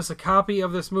sent us a copy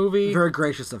of this movie. Very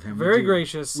gracious of him. Very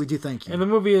gracious. We do thank you. And the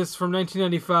movie is from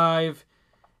 1995.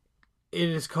 It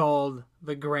is called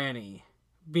The Granny.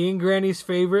 Being Granny's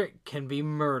favorite can be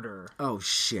murder. Oh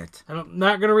shit! I'm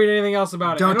not gonna read anything else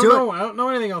about it. I don't know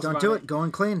anything else. Don't do it.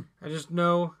 Going clean. I just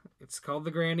know it's called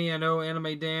The Granny. I know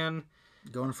Anime Dan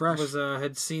Going fresh.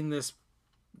 had seen this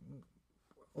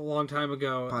a long time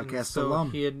ago. Podcast and so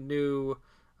alum. he had knew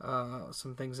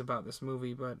some things about this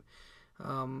movie, but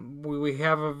we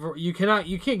have you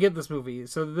can't get this movie.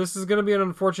 So this is going to be an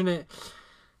unfortunate.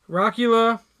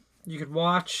 Rockula, you could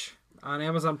watch on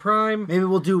Amazon Prime. Maybe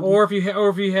we'll do. Or if you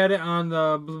had it on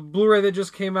the Blu-ray that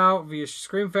just came out via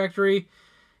Scream Factory,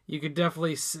 you could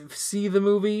definitely see the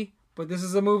movie. But this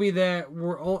is a movie that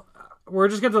we're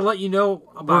just going to let you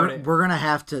know about it. We're gonna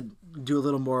have to do a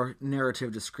little more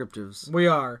narrative descriptives We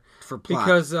are. for plot.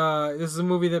 Because this is a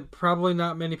movie that probably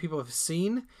not many people have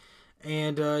seen,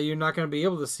 and you're not going to be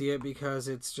able to see it because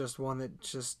it's just one that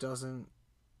just doesn't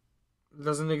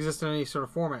exist in any sort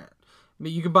of format. I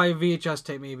mean, you can buy a VHS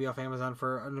tape maybe off Amazon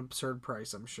for an absurd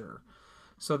price, I'm sure.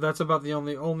 So that's about the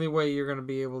only way you're going to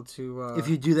be able to if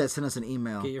you do that, send us an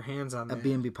email get your hands on that. at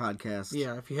BNB Podcast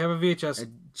Yeah, if you have a VHS at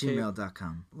tape,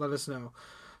 gmail.com. let us know.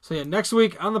 So yeah, next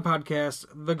week on the podcast,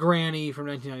 The Granny from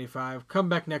 1995. Come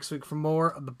back next week for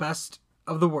more of the best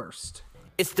of the worst.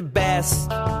 It's the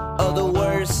best of the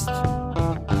worst.